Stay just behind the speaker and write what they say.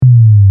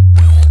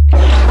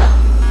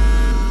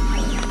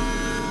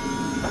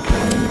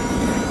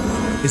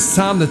It's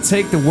time to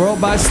take the world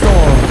by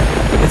storm.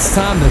 It's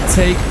time to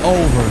take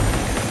over.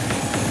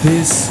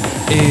 This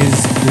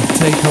is the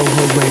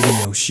Takeover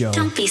Radio Show.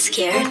 Don't be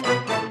scared.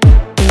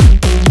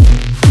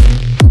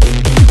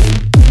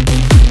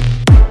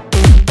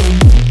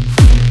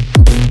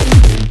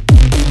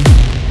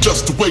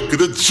 Just the wake of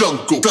the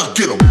jungle. Now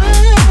get 'em.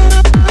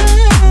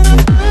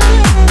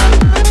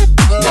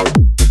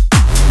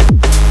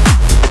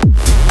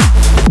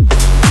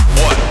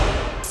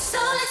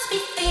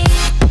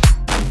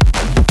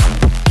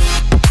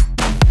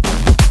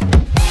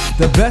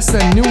 The best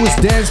and newest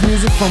dance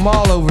music from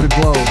all over the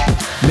globe,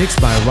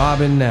 mixed by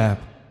Robin Knapp.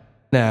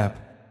 Knapp.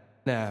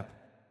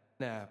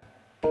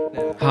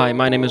 Hi,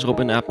 my name is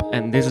Robin Knapp,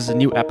 and this is a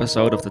new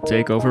episode of the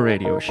Takeover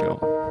Radio Show.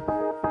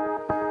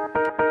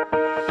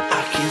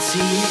 I can see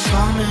it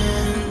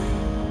coming.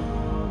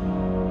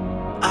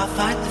 I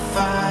fight the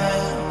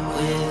fire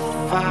with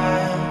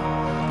fire.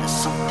 There's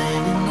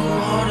something in the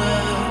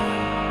water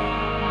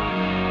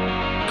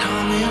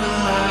coming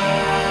alive.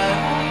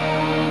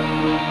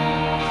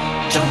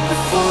 Jump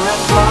before I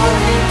fall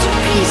into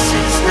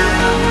pieces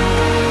now.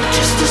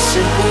 Just a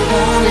simple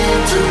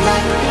warning to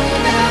let me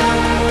down.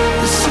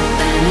 There's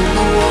something in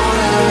the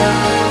water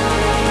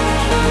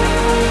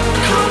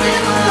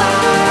coming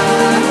alive.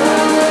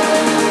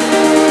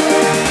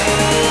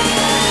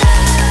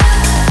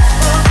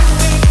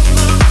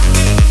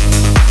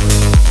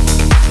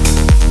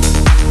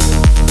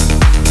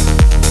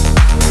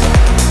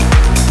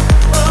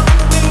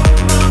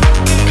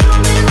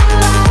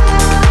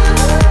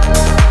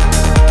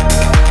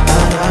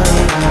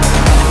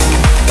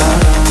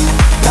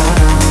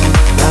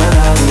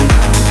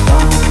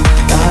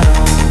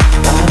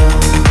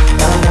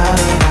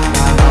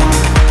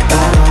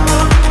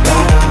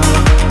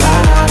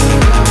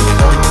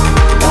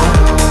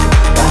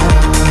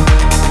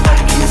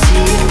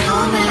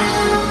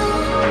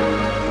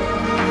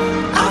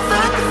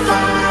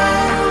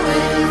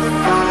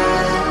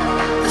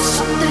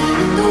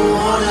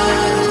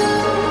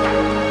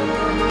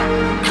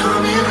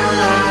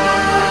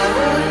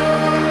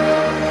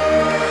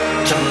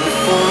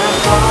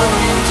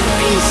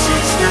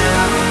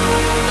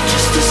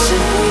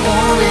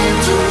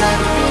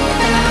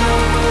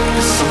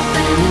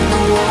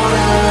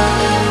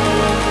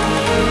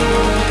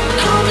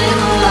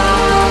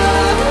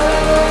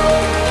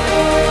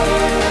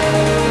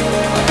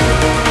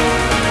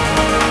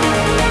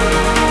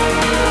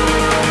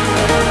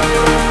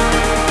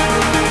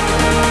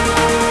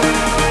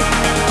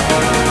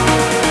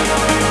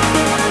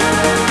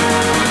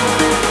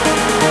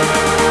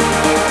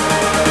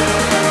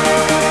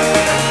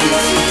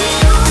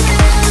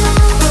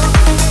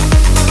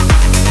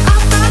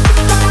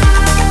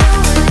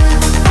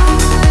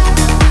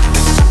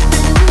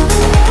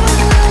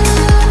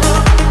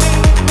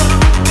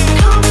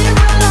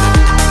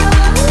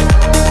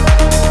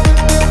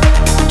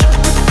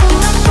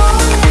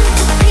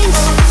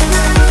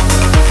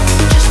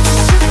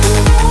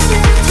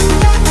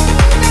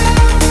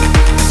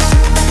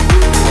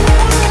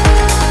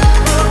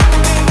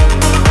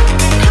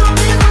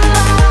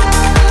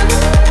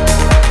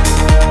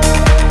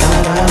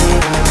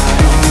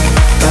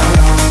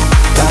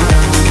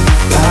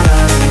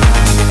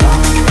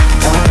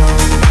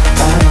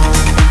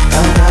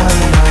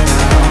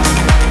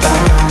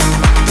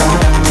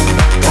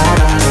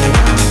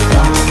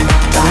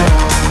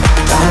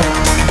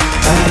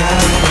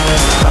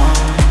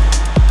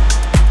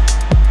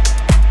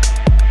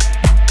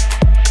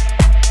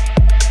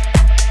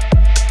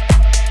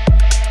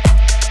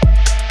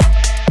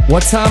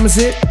 What time is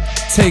it?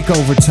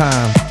 Takeover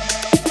time.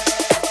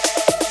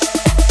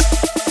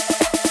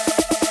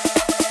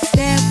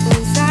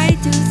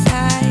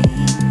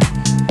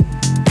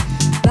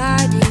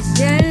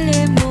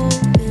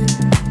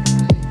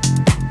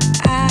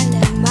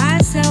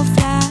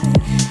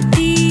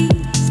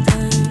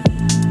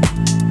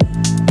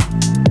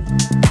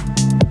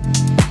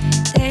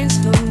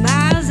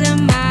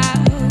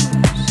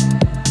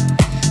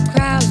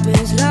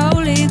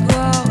 Slowly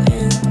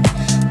growing,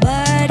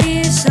 but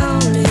it's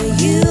only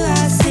you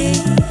I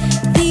see.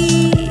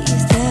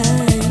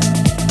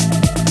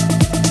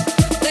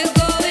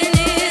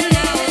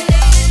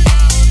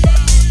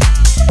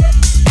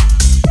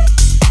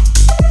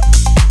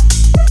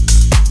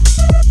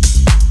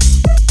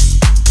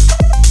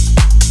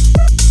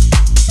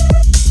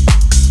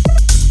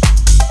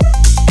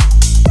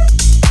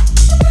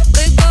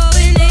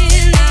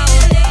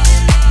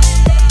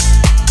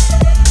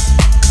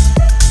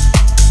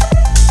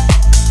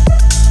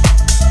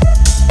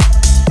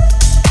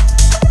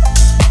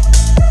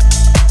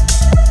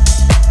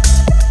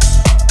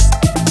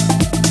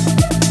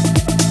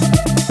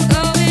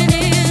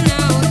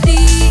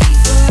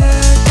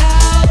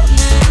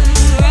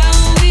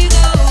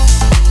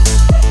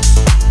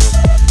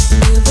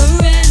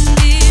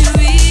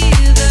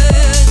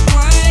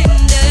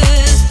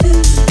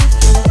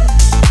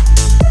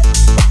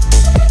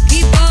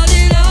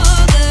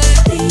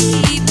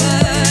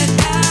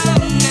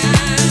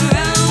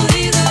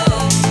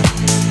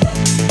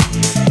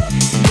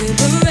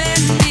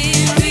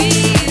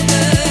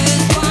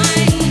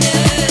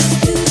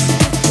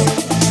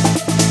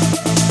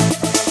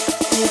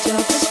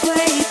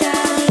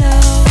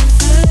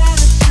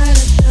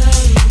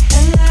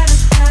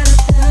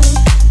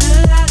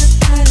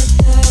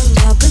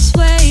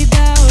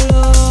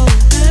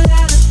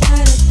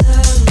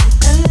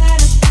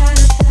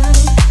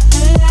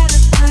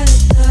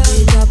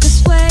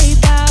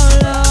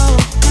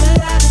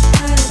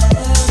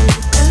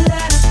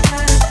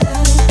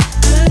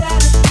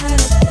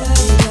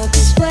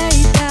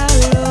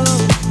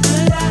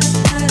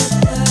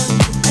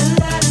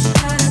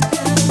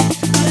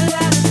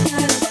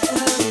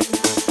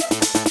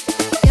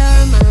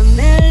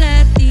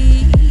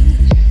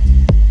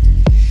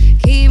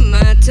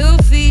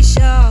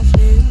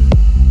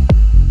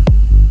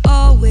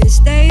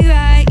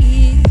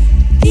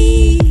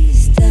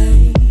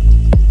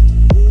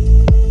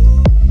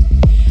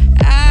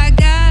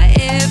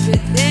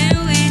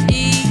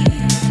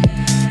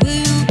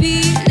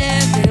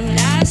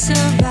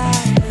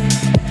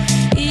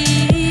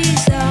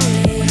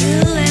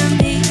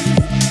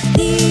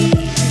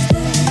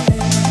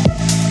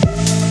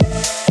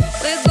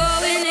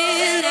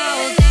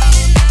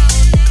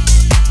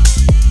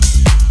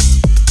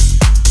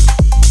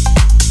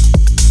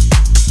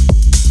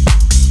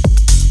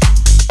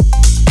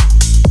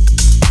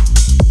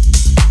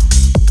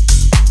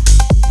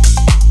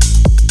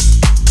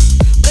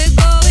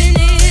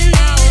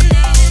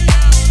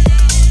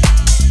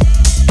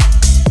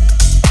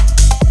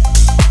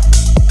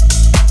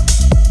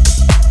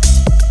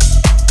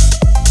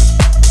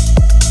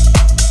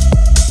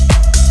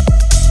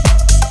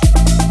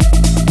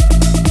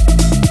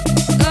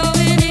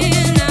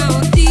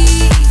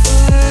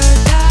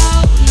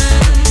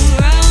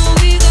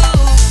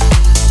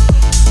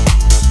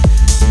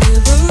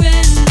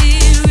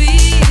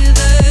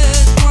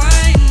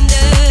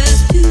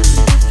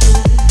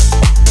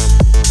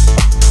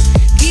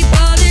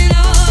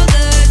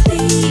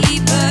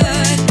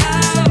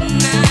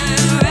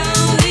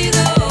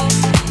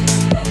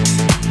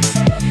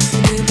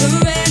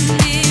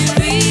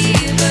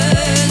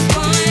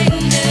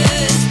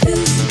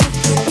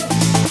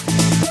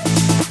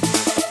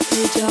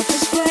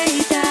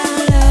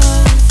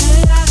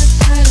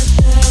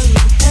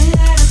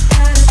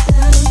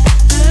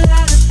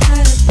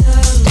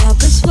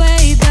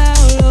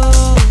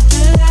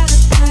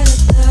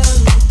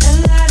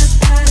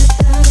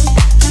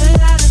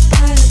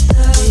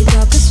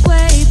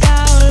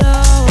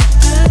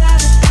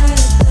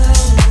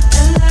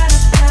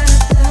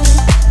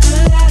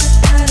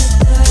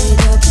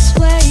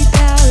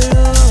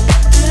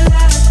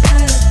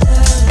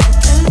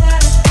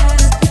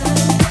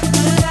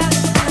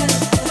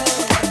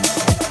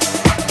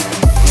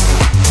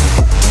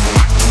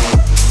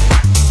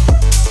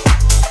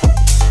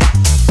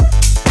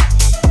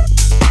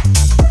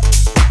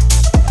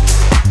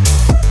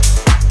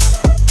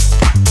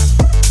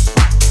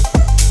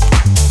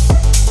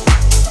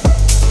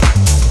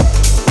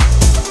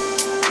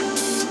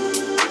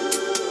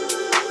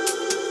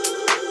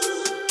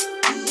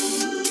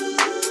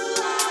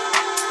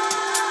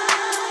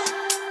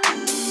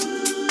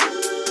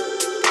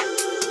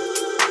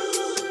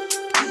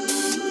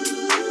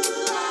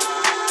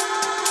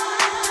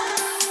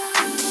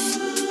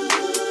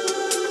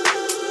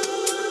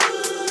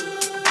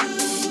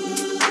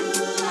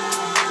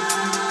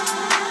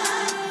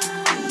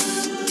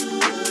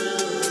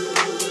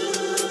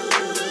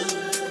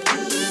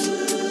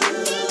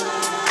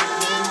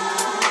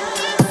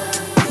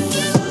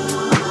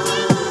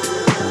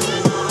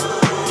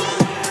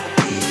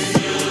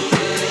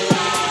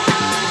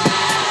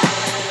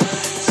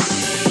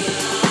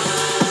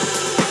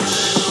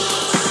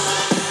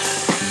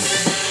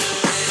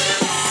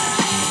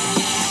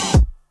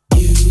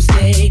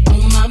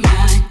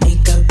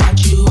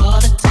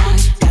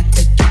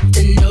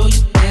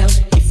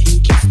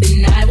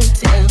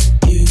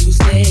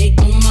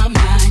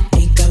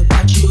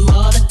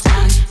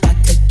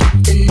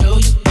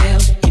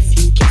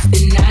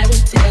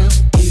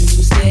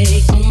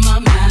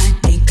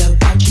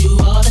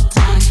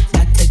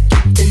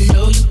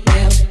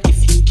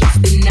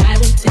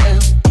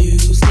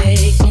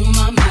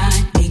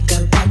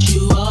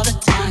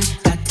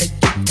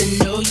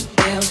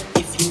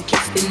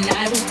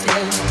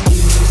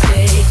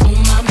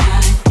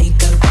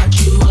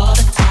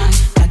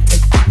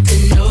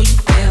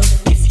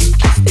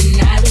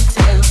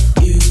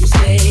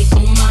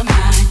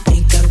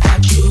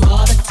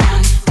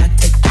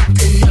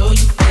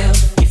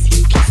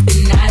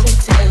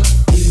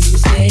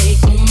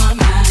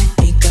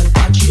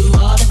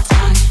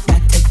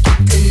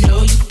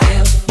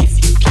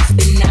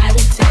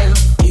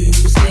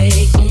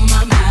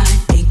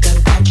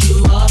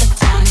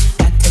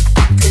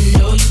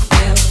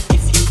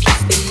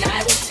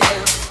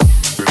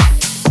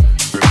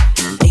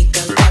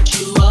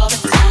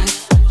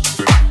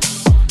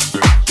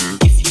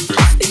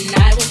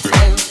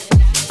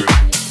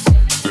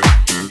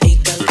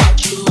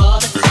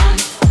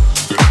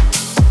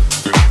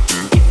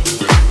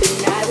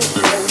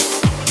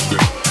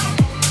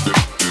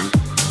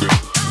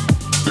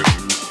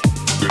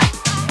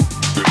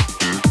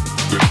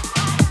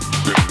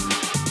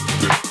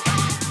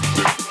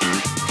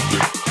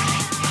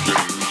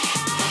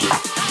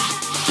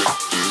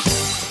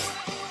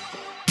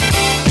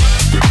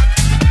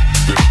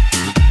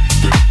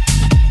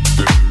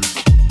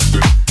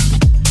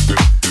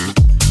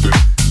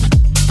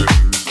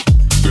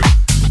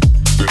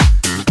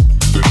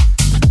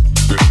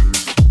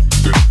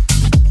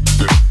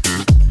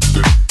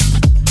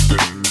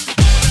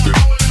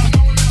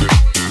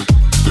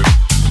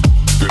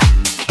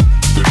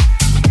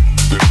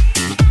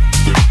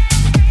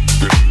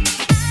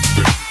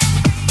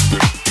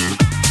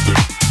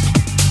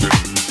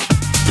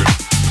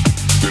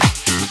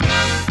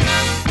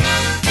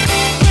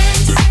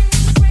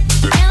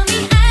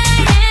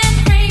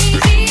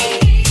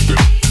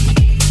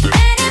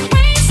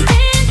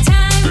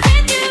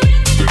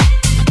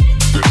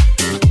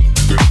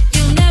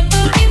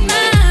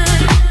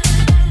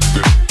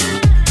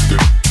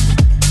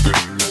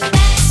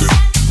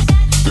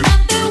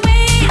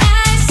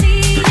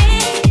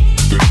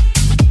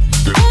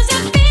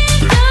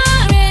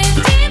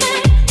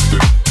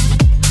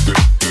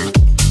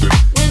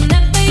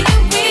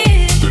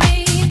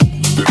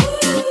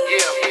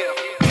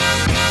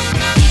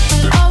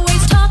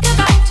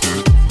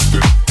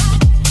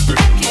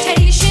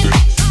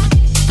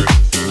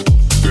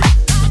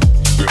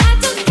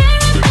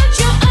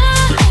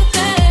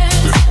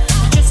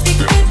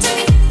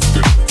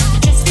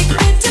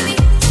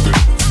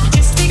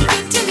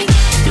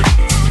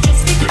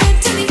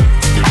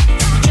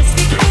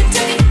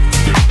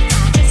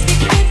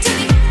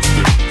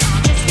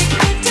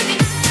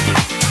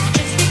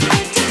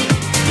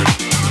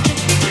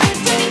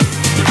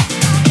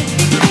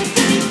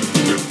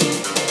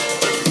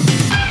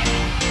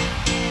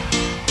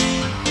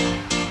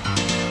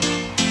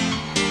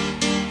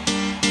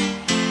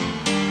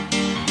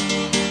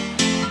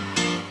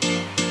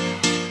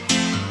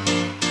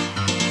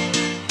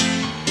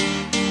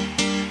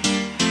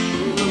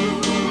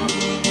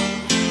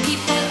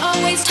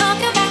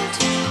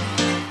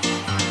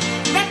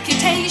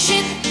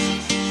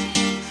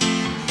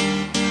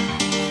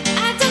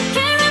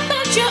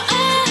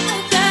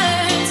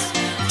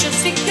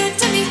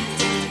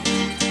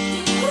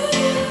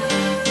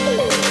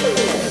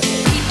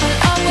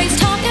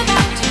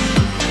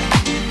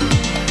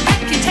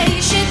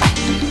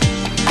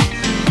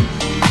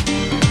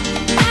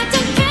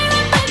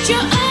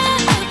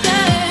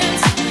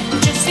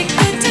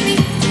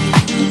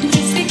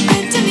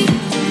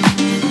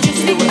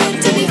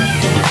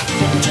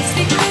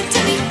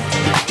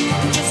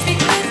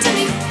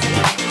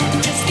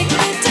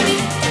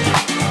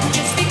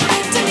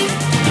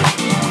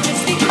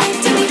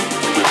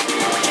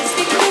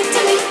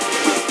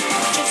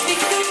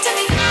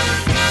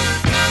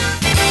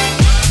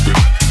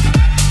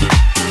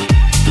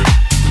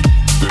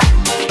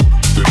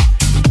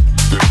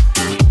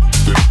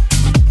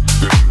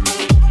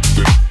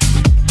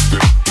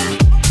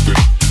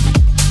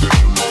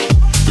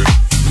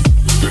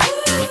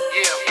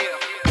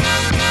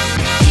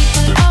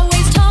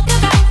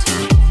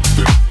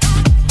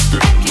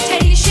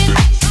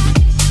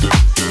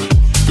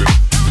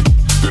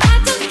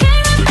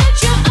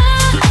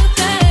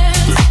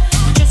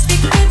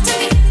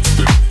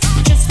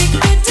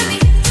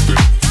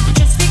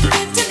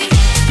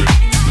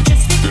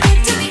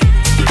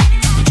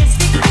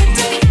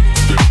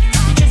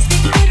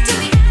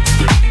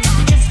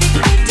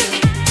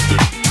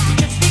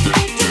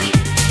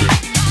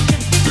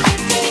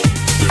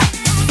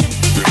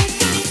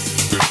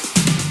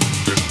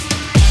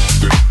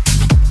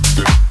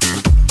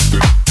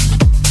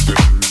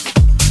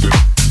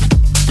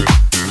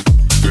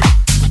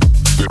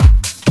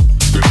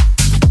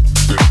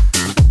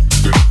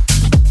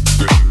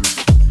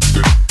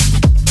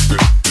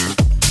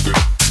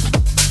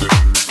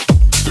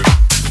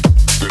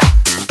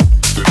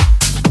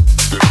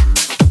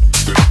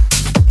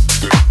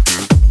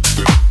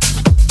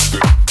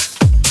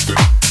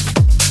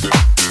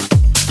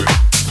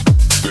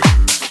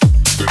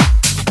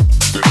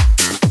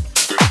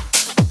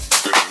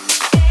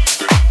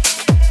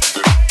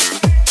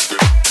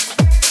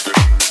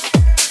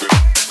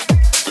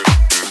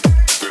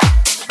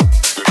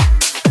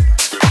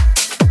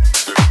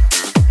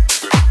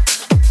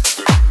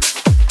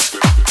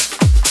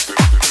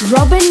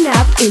 Robin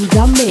Knapp in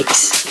the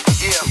mix.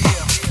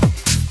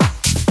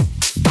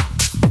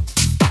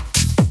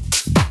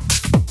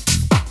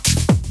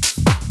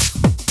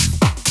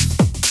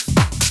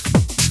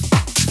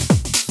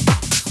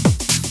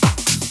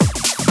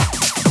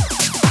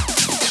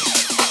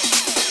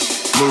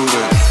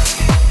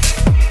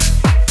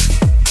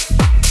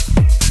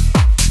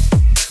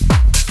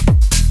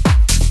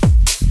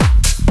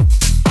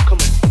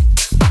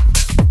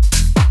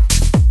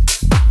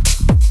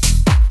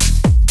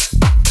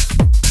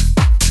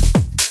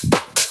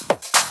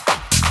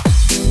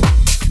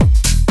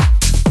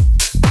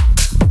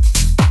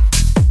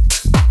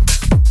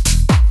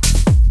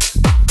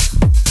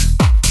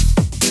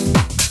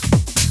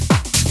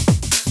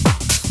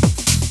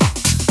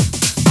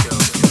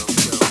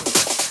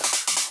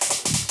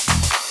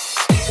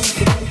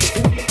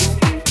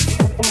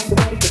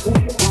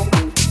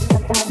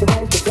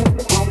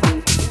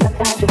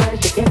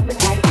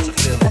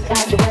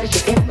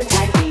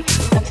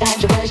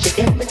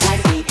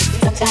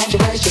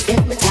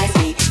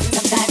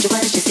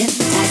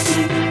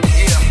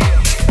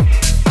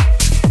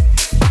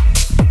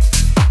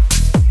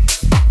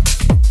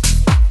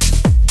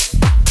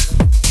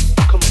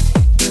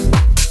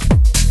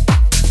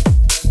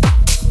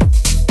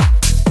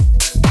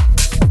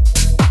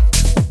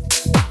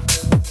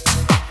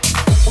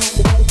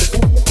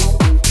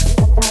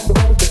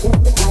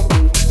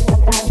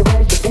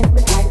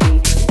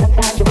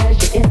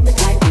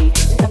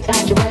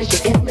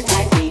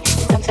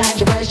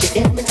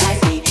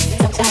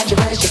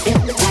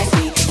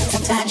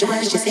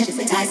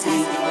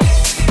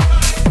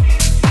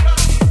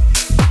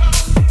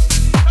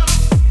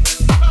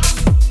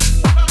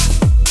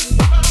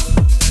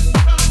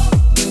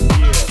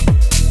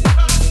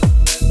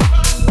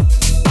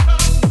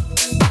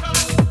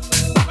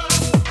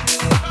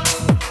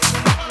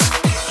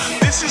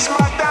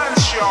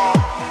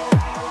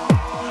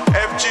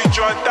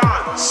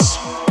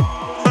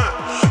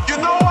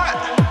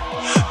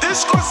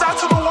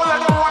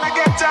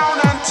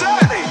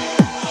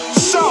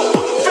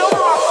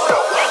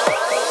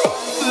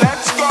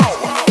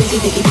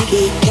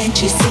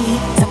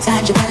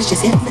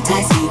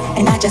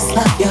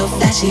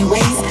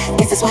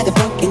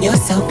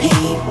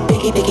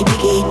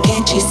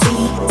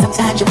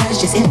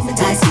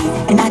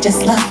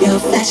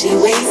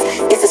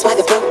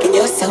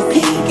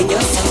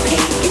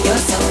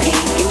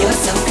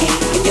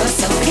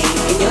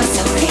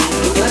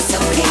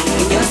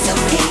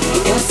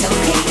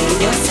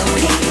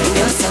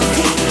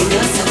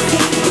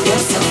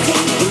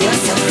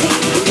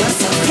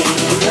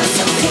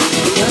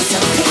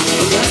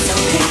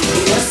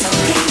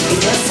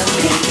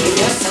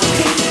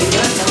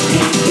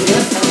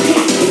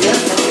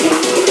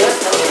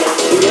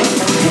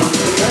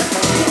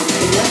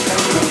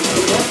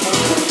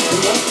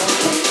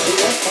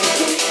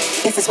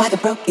 This is why they're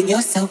broken,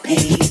 you're so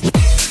paid.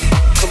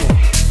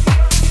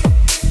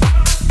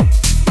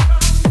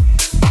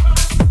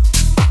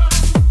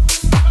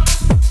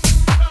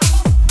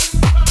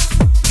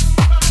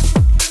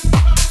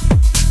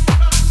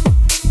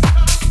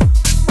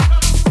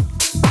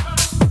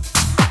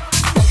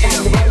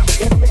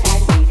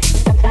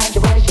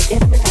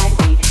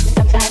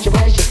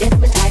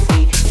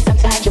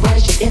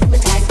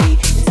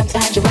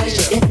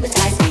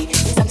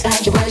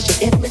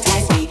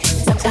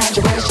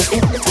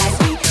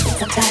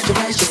 Sometimes your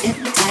words just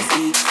hypnotize me.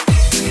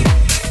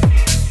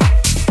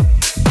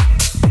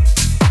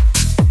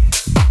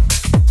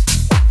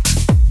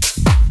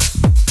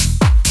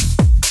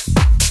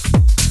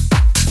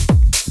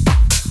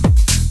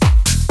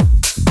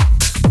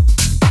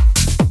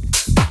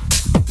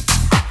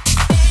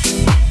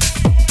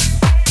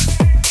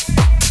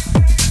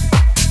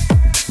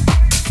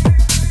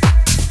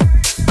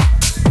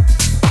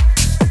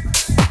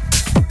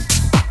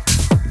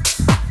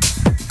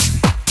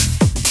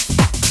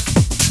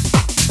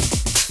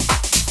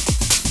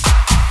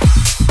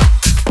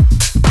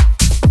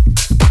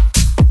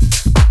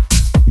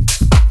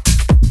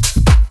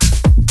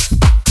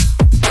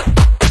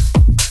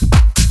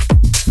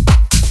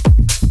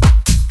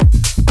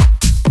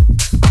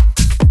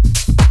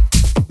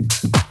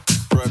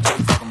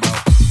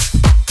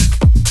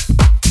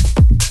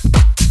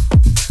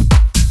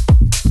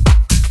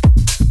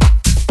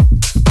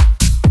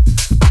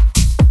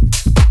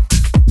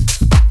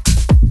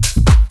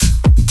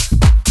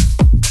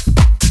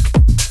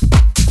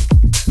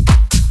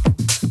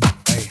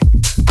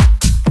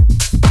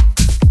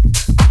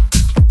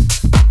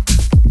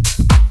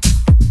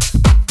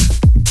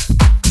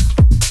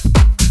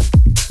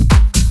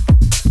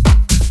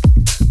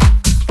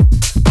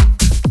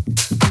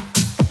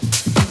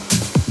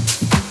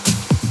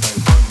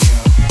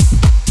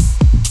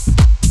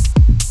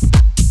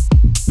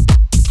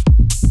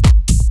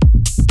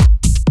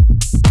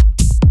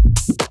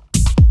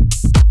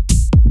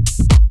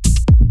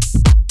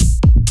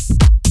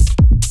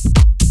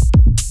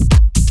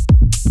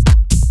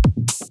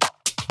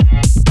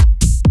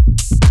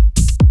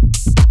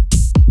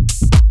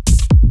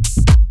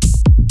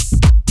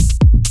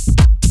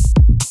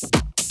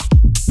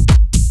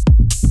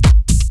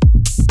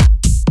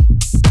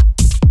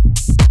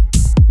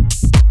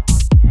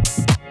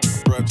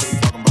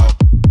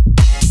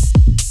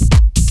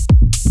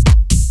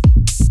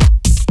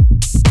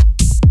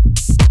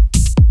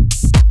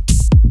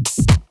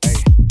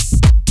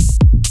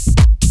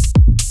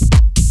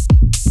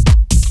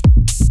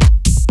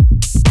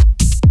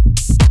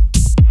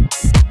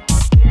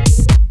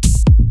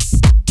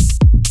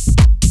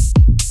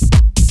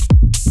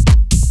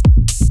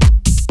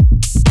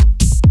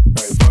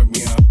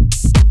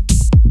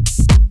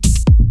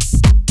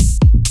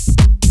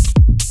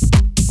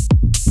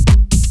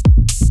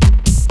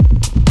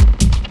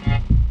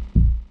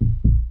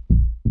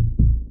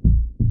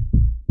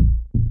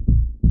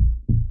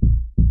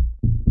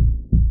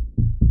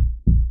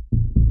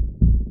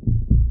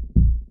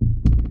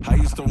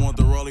 used to want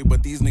the rollie,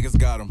 but these niggas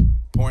got them.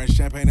 Pouring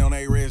champagne on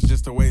A-Reds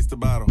just to waste the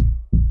bottle.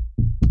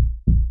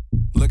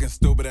 Looking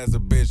stupid as a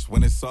bitch.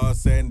 When it's all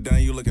said and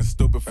done, you looking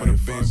stupid for the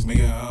bitch.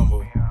 Nigga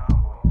humble.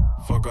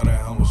 Fuck all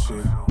that humble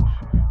shit.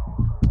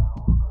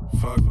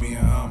 Fuck being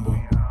humble.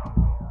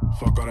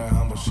 Fuck all that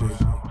humble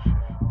shit.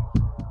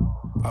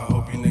 I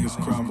hope you niggas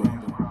crumble.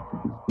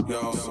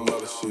 Y'all on some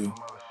other shit.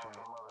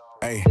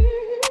 Hey.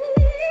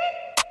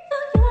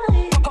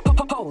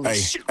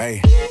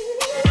 Hey, hey.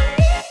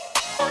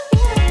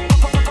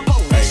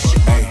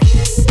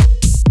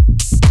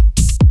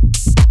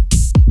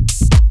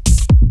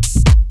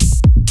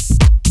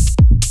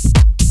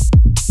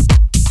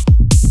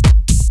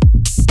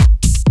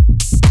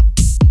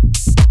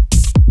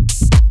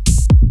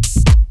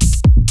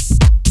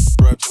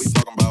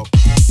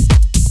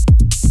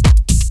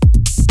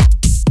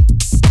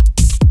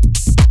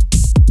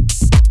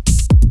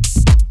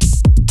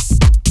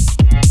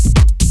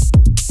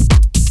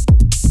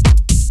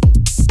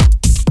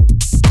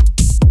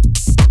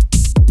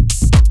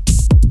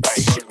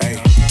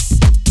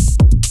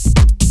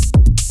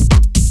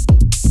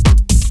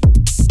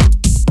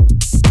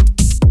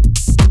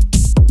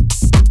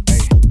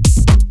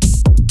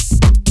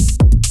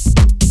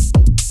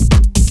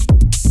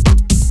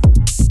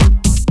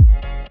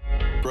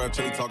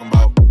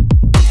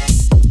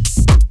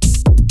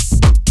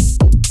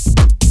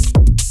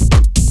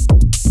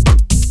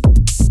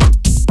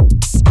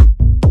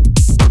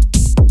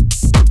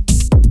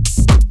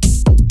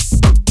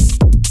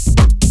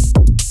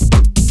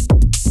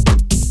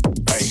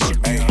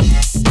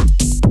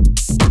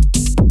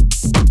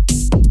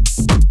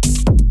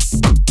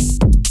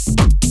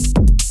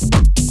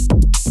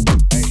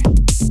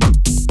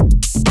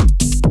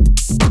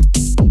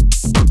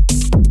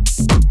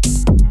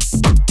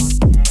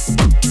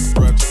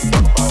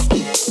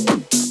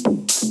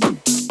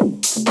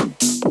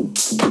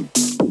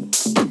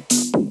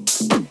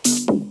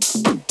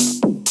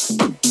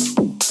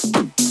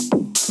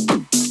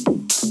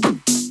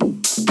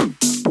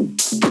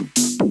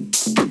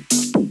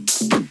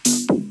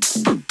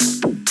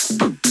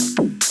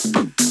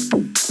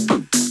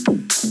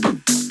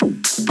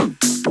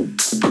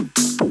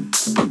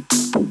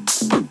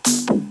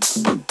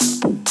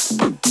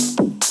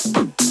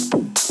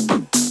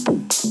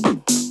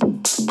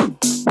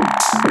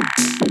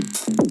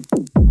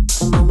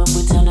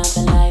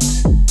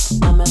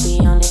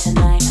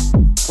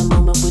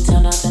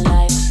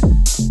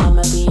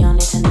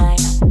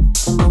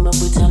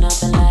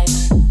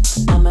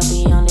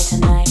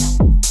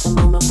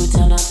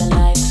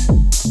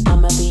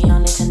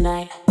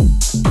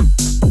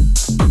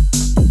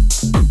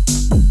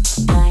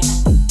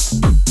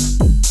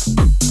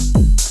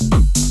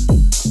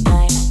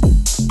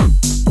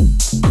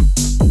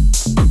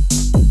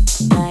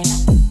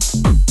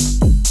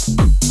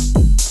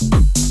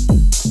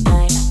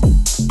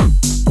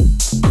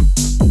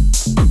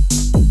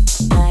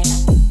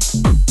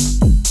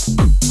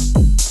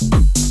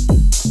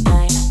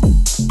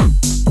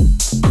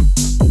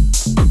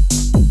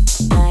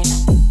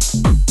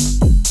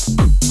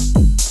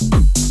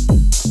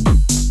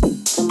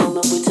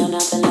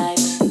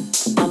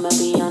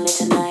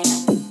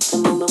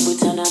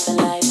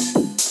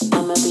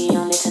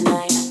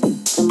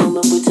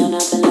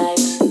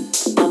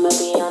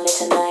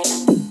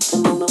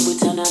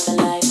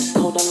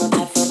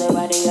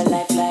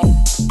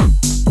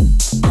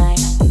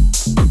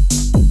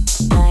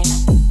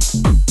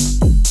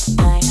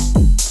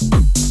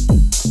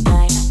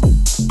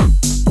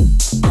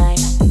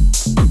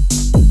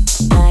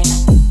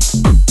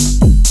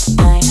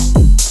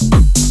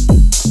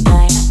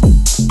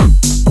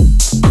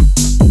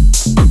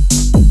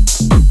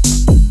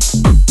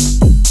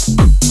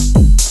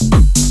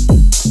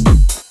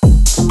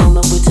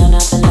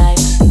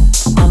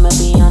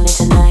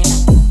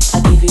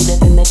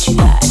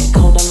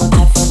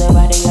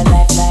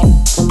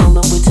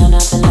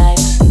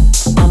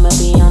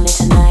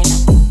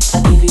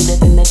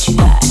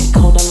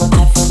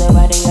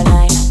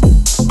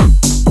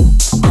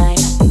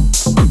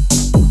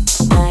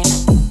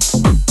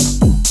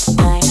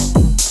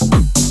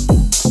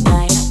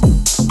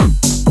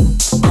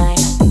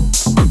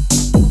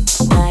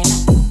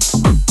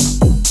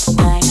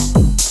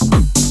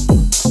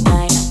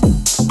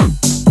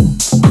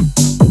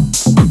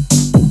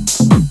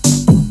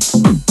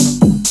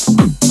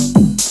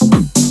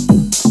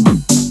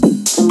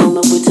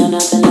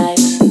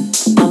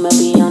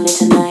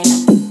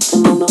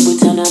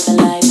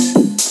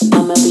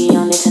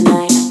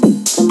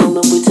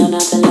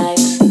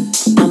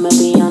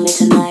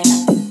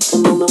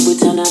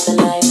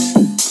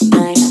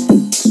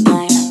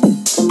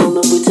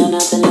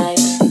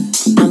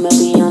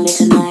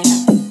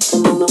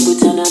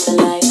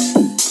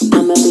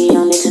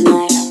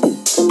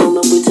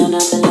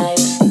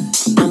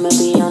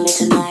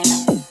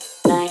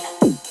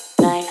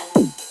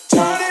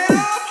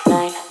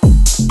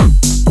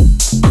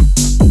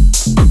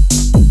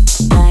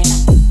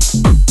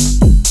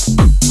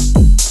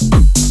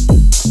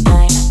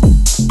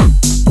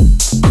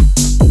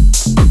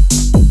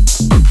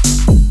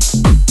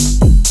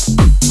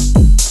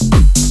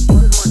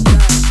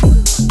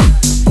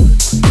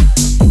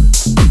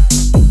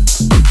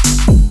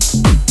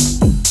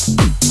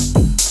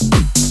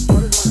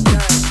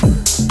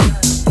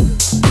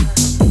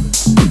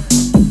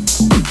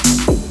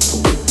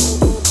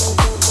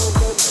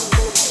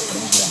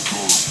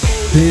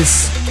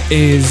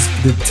 is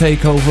the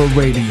Takeover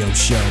Radio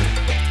Show.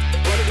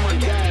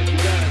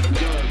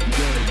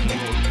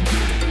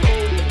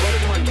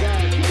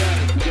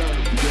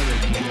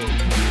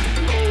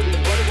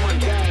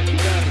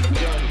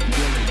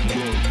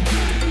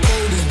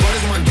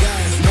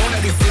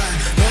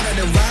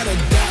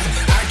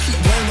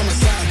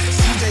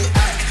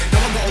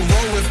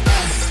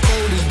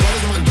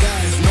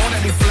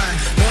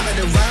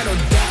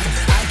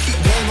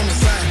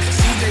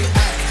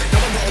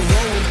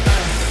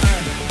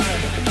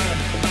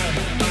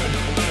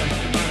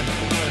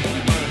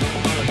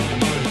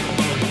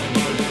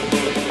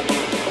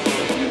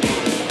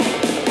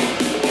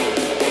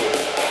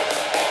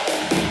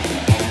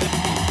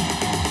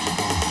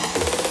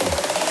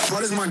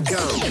 What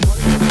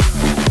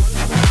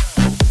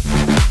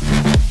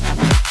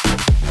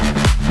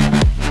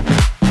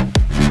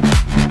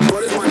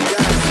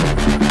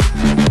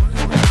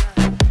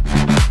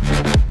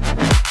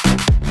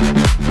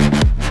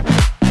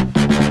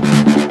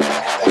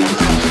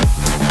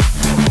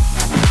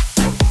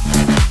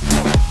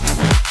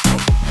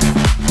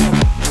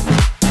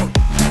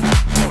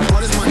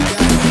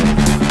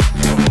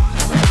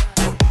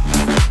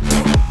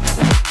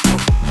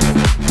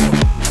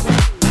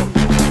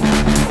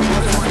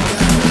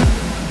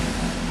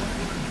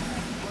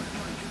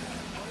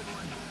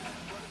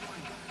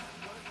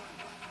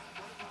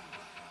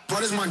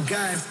is my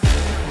gas?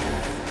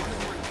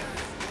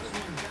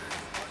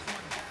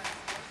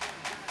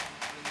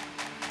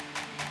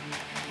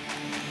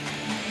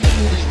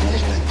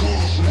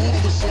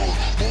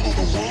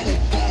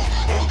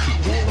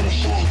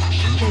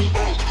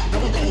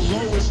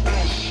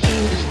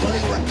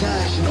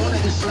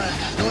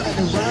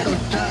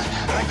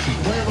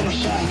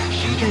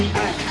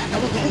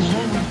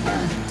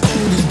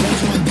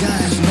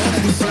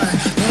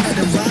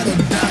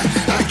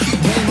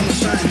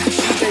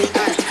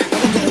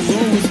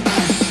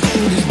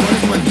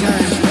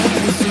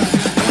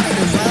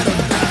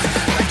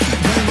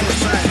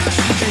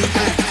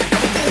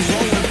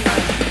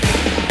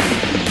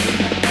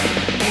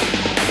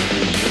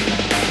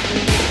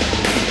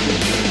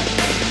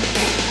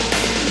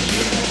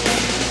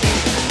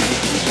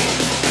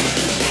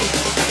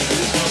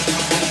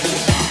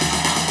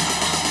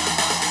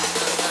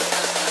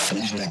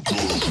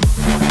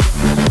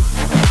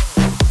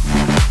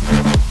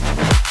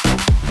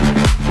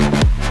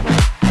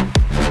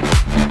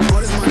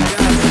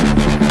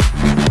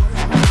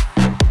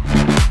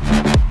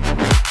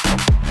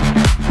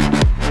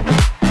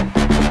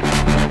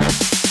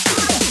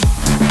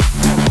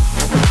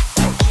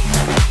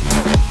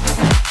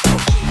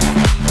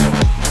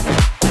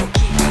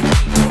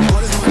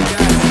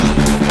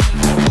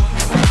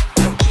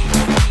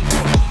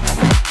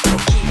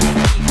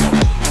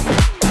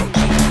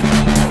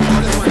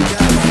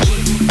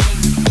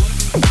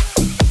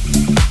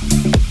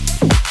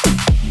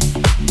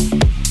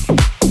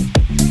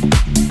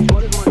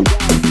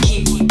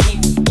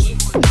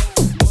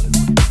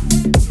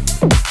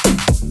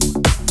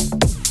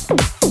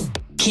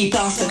 Keep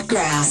off the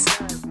grass.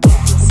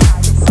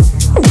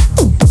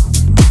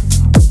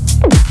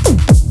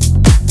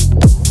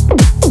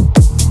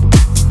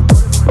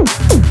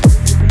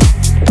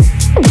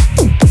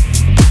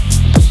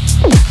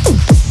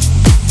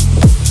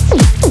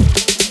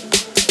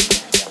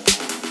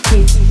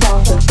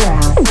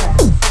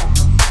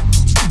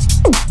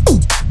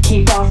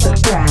 Keep off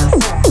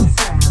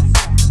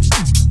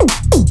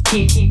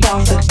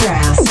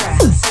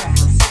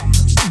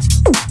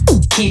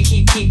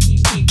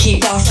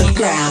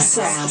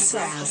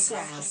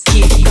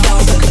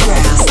the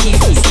grass.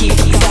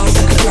 Keep off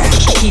the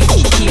grass. Keep off the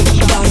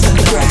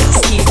grass. Keep off the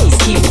grass.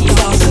 Keep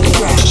off the grass. Keep off the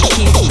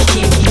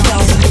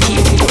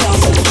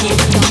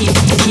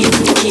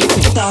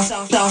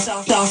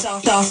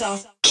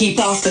grass. Keep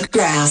off the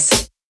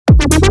grass.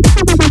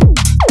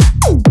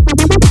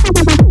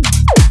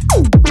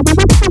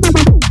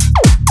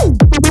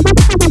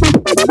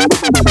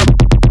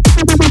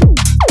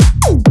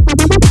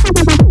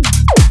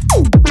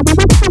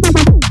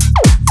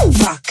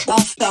 Fuck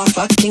off the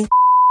fucking.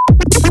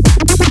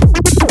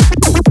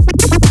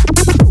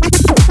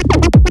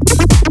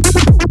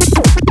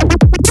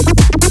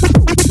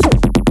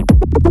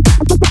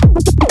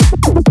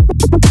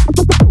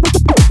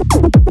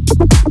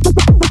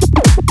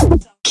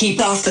 Keep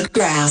off the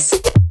grass.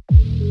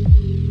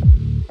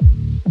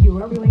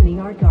 You are ruining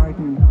our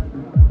garden.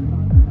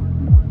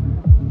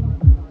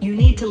 You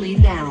need to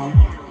leave now.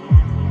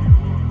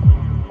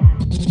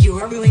 You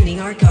are ruining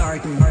our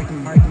garden.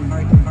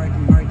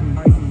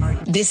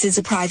 This is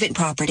a private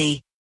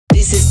property.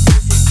 This is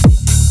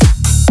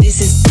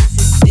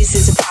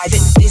a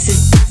private. This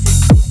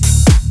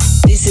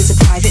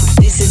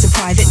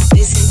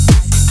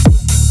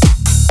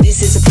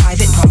is a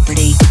private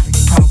property.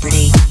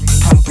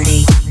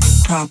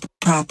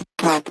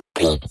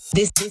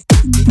 This.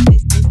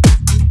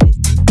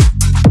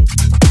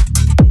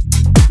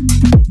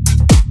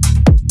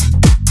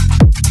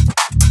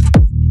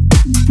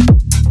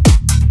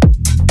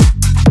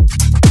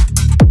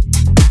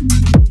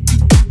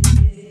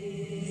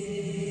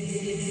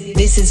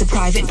 This is a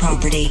private private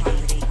property.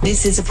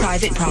 This is a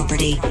private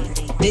property.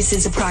 This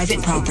is a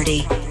private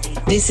property.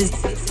 This is a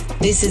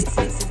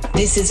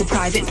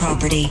private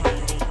property.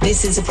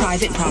 This is a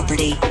private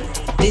property.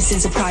 This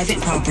is a private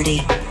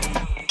property.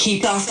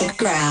 Keep off the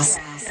grass.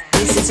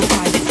 This is a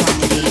private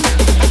property.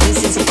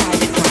 This is a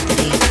private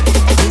property.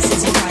 This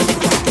is a private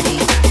property.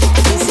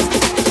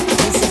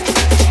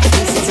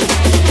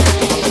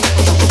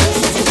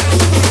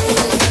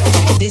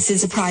 This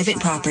is a private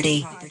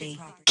property.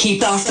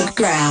 Keep off the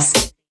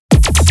grass.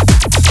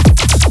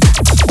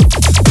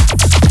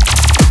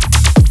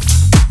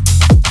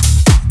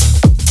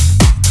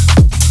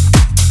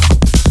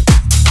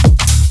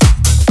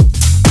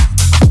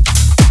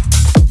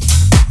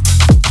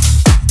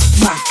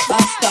 Fuck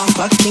off the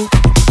fucking.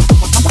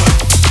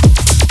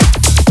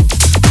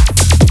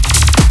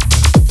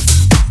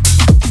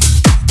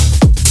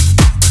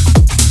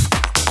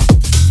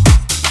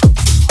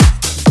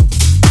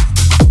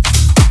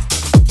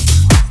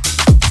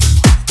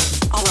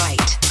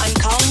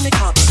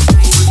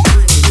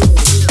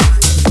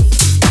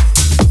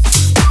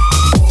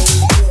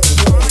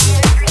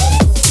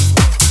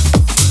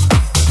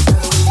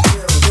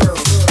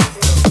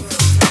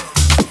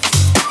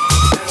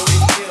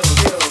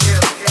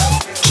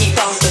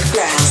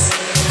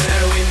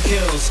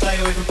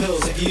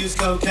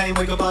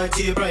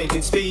 To your brain,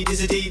 and speed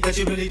is a deed that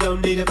you really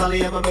don't need. A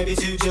Valium or maybe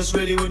two just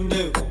really wouldn't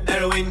do.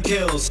 Heroin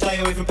kills, stay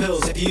away from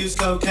pills. If you use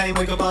cocaine,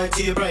 wake up by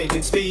to your brain.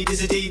 And speed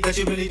is a deed that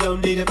you really don't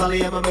need. A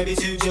Valium or maybe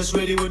two just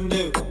really wouldn't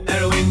do.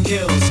 Heroin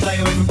kills, stay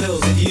away from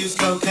pills. If you use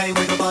cocaine,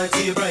 wake up by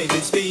to your brain.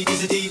 And speed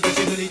is a deed that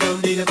you really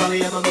don't need. A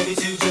Valium or maybe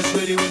two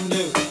just really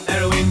wouldn't do.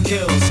 Heroin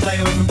kills, stay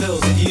away from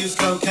pills. If you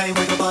use cocaine,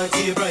 wake up by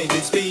to your brain.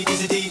 And speed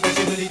is a deed that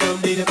you really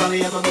don't need. A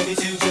Valium or maybe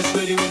two just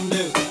really wouldn't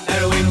do.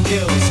 Heroin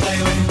kills, stay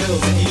away from pills.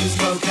 If you use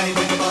cocaine,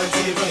 wake up by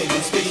to your brain.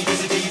 And speed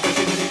is a deed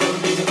that you really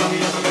don't need. A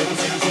Valium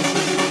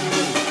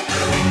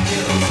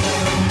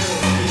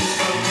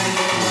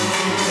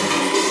or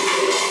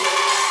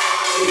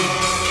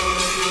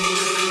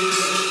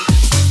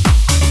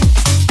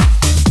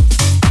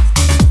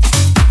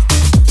maybe two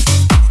just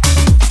really wouldn't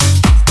do.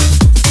 Heroin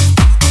kills,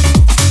 stay away from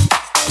pills. If you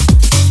use cocaine,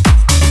 wake up by to your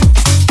brain. To your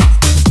brain, and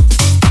speed is a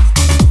deed that you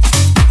really don't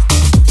need. A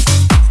Valium or maybe two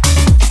just really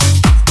wouldn't do.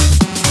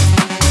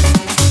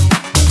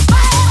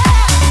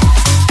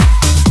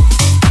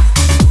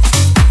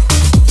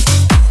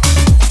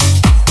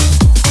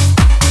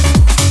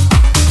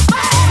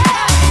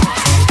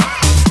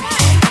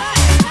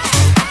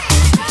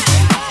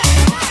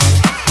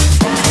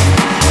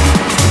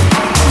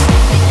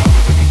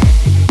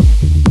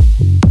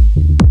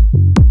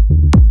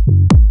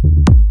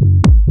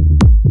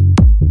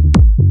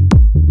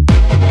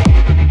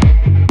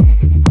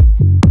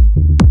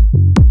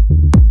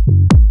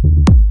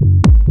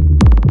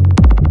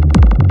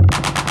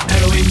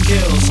 Heroin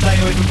kills,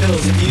 stay away from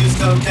pills. If you use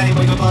cocaine,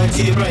 wake up mind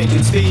to your brain.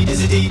 And speed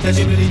is a deed that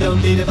you really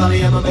don't need. A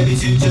Valium or maybe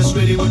two just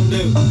really wouldn't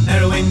do.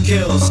 Heroin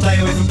kills, stay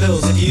away from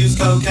pills. If you use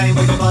cocaine,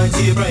 wake up mind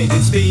to your brain.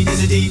 And speed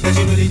is a deed that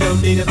you really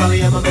don't need. A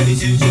Valium or maybe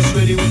two just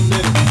really wouldn't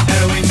do.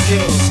 Heroin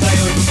kills, stay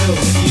away from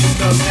pills. If you use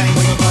cocaine,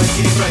 wake up mind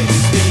to your brain.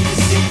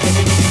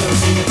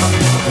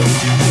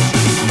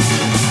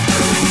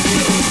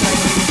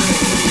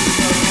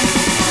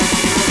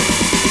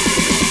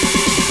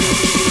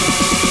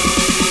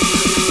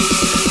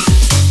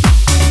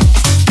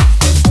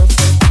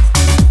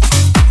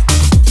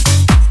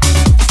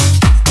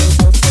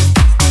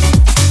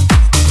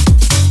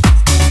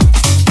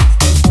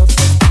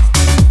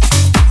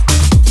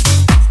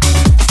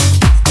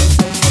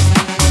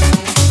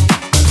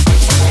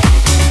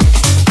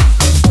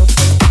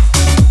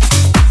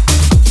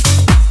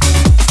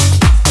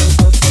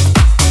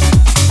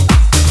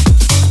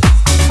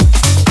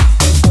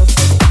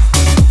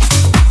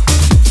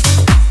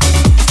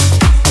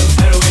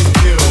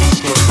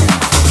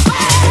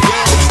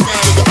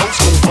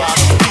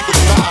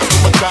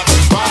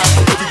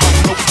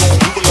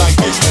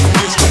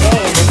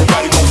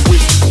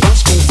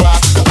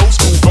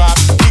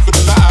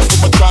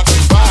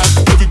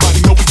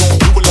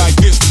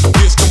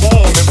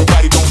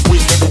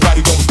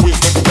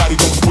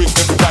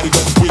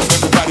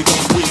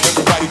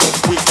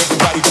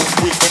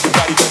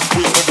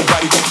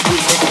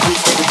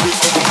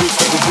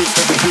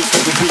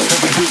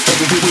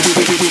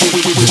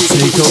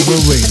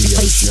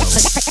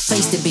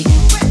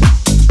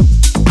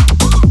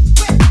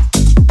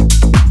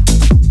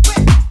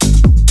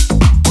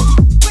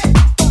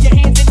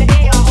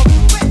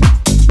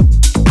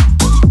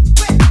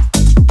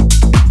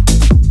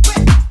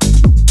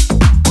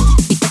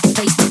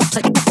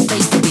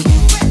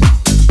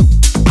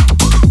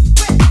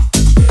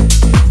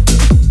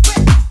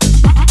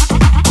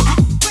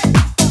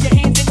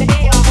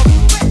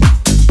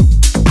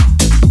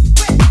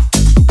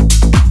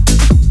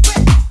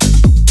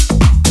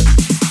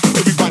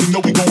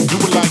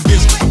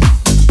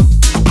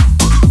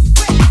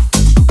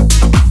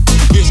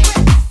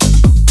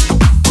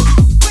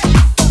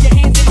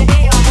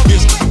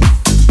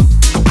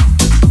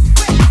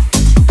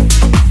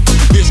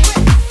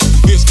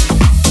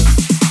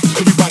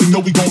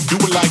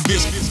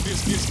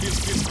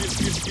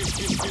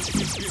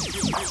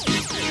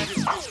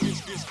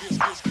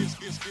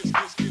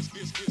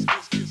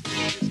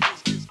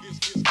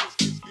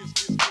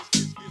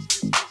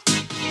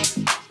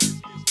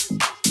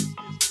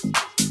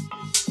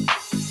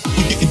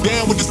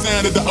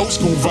 sound of the old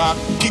school vibe.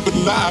 Keep it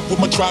alive with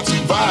my tribe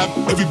survive.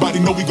 Everybody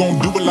know we gon'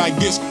 do it like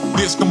this.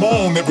 Come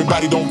on,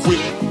 everybody don't quit.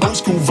 Old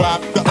school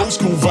vibe, the old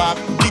school vibe.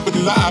 Keep it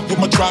alive with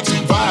my tribe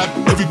survive.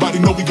 Everybody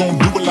know we gon'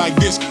 do it like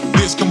this.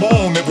 Come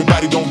on,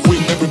 everybody don't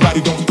quit.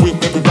 Everybody don't quit.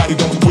 Everybody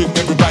don't quit.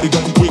 Everybody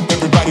don't quit.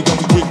 Everybody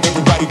don't quit.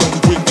 Everybody don't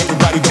quit.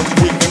 Everybody don't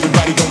quit.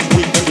 Everybody don't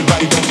quit.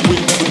 Everybody don't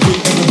quit.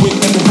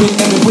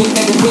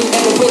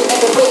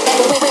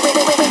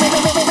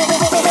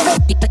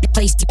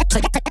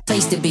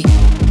 Place to be.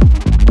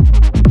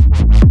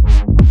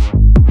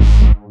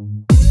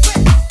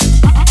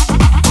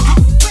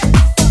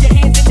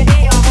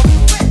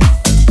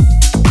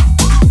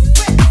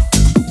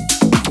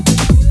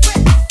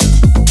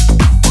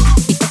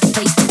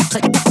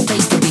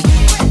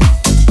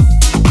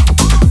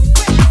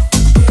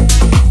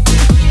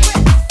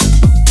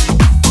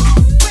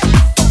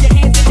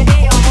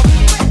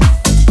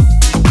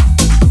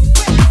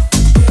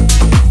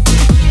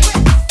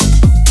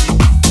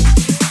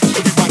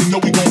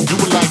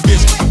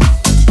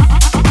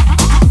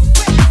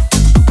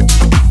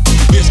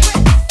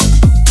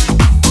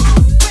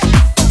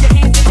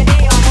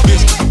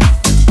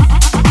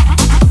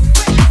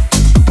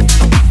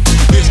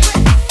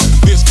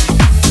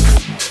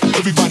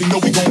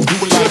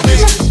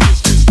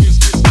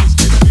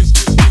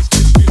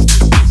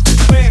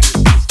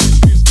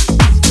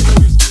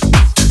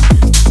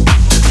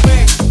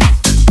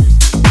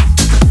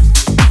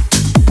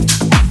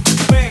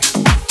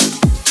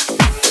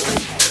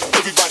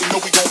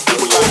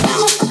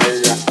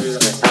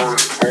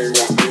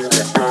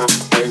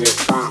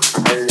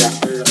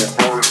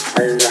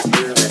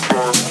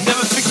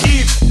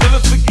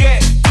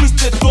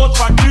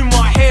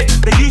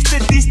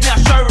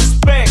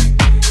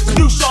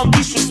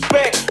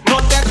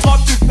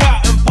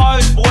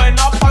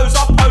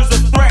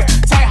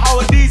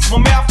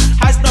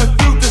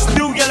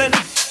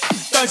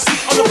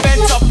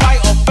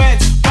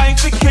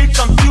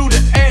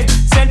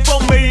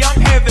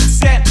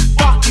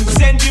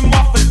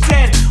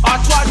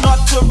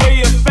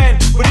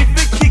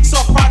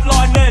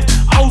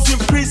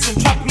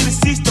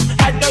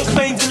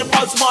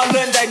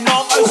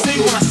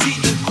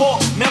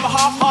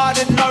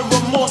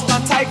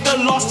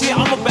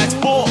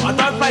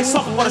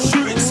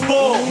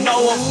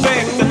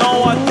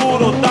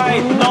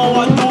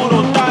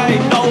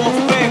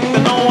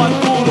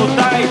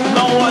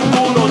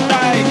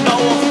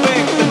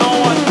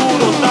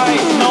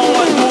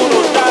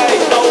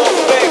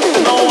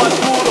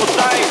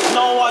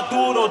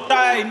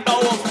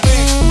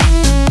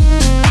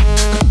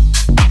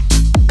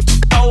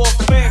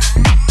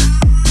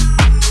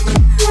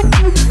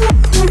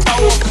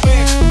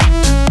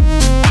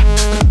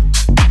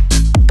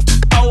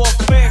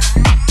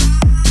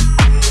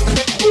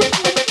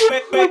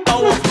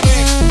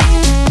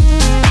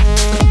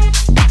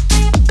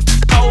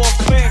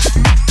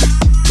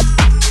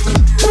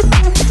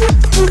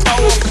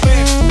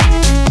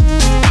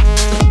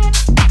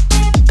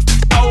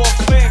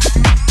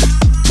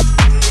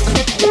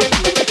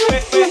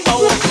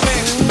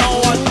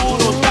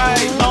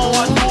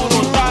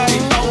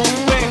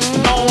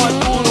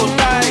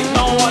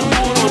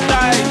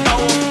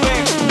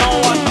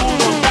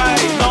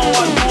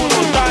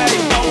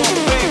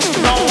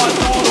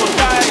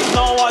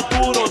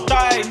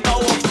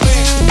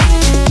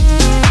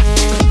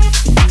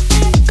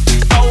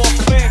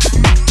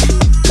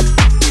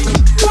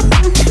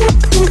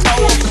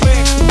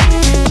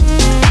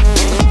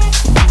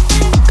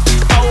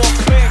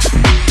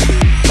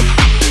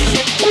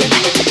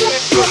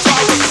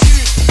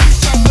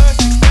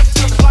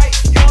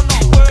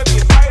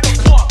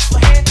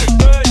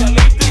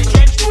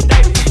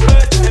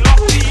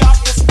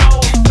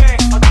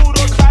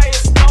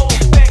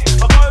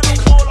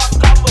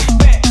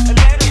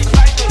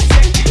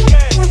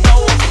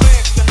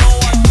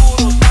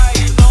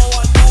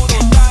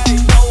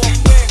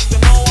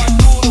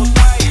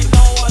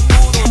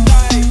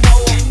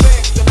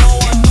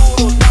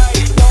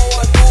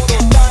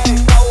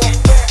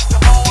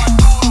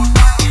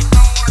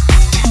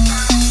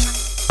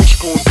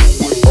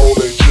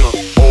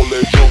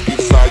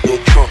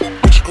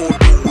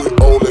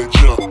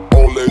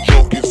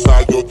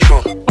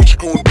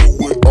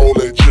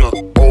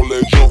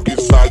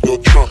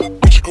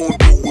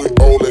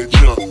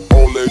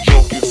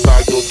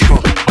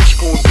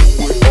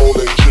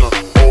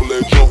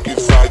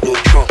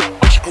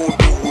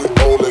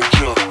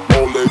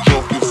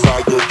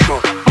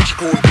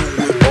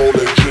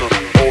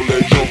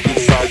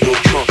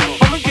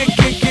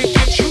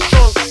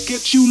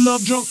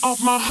 love drunk off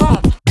my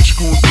hump. What you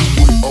gonna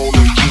do with all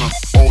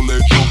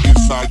that junk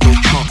inside your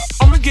trunk?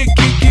 I'ma get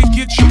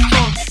you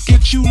drunk,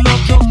 get you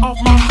love drunk off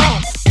my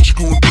hump. What you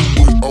gonna do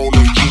with all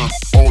that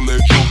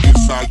junk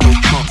inside your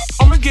trunk?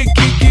 I'ma get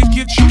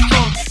you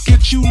drunk,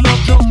 get you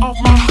love drunk off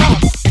my hump.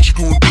 What you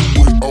gonna do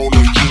with all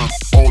that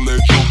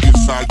junk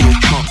inside your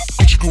trunk?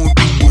 What you gonna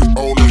do with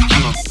all that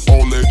junk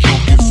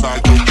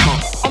inside your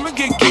trunk? I'ma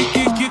get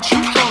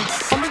you drunk,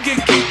 I'ma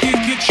get you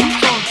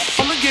drunk,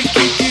 I'ma get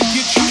you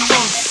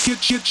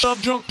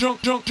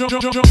drunk, get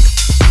love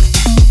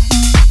drunk.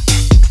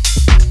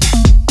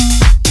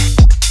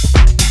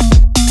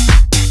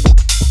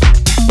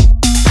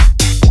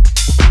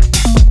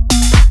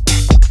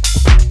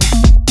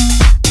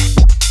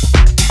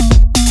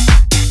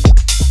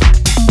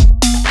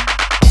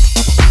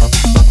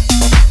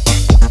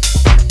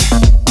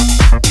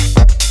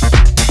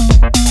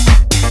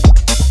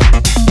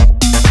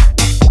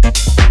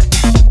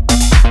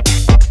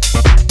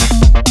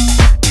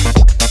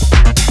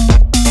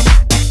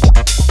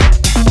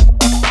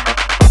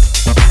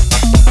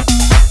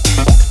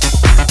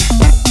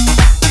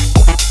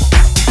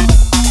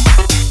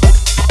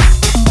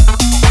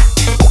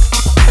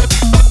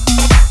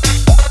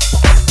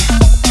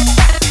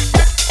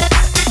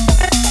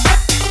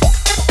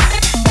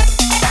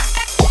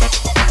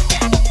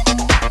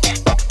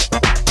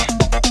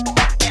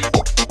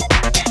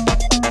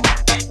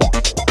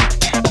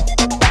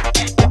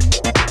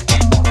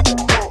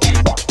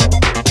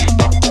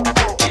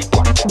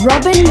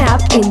 Robin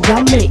Knapp in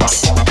the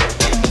mix.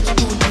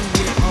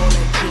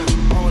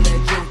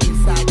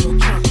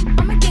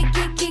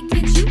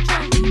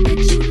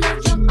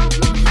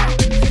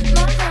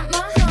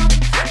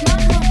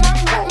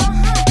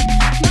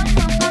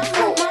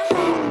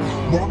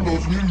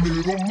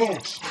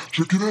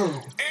 Check it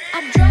out.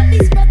 I drive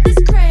these brothers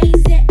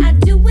crazy. I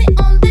do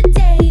it on the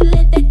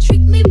daily. They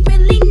treat me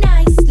really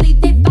nicely.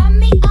 They buy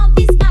me all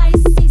these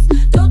ices,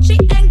 Dolce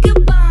and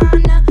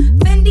Gabbana,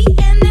 Fendi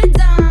and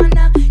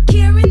Adana.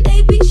 Karen,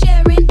 they be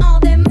sharing all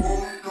them.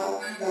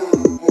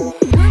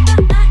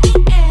 Without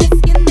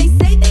asking, they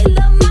say they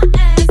love my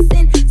ass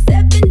in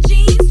 7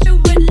 jeans, true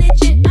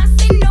religion. I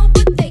say no,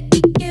 but they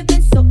keep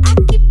giving, so I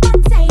keep on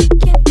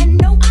taking. And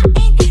no, I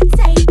ain't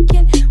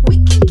taking. We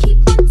can keep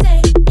on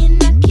taking.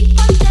 I keep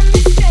on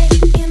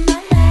demonstrating my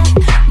love,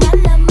 my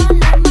love, my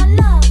love, my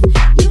love.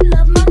 You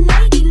love my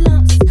lady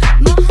lumps,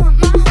 my hump,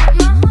 my hump,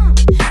 my hump,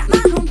 my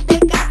hump. They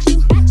got you,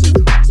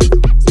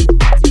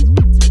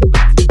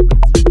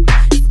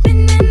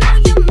 spending all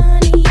your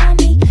money on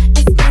me and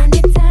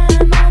spending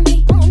time on me,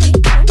 on me.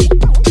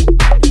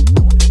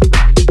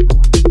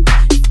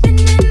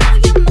 Spending all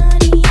your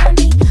money on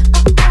me,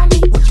 on me,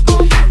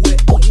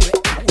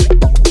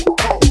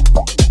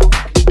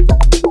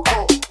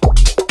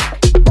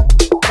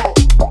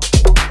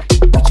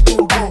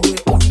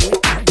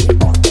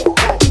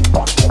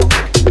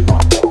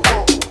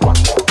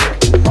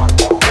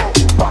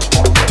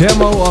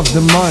 Demo of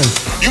the month.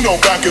 You know,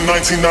 back in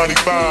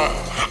 1995,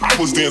 I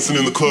was dancing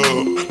in the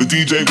club. The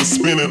DJ was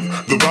spinning.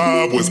 The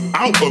vibe was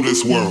out of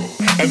this world.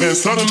 And then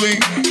suddenly,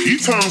 he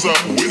turns up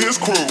with his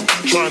crew,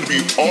 trying to be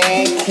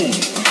all cool.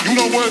 You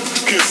know what?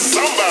 Can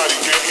somebody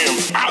get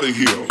him out of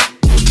here?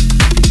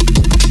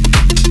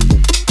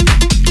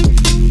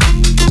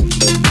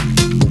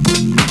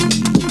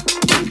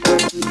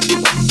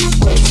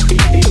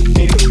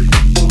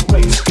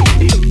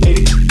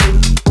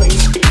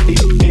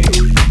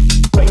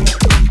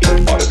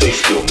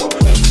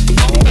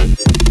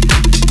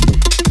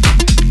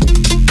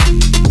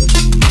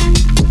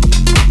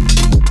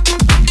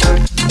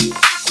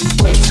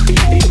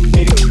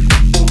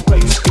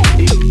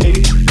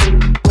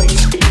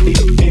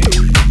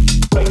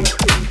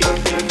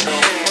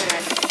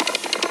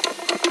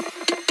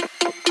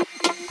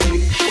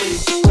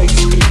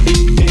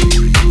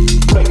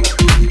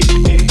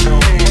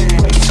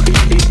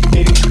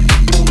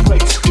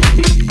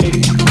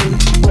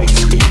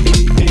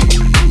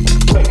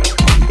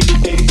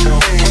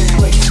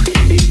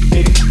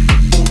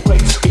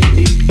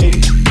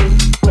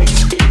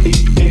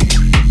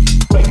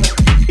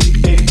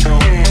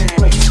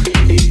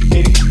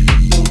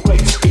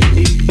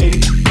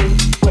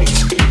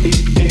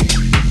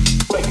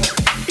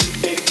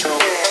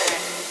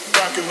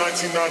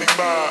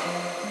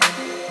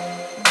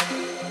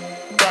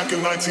 Back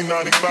in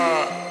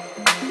 1995.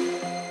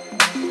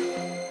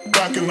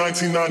 Back in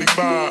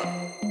 1995.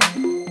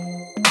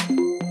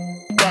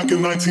 Back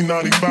in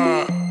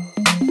 1995.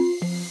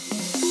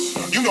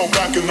 You know,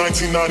 back in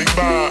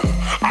 1995,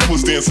 I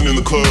was dancing in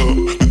the club.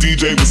 The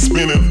DJ was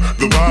spinning.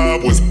 The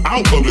vibe was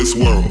out of this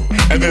world.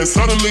 And then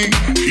suddenly,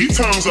 he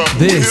turns up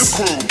with his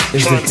crew.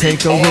 This is the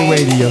Takeover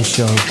Radio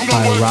Show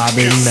by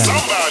Robin Knapp.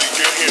 Somebody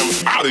get him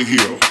out of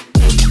here.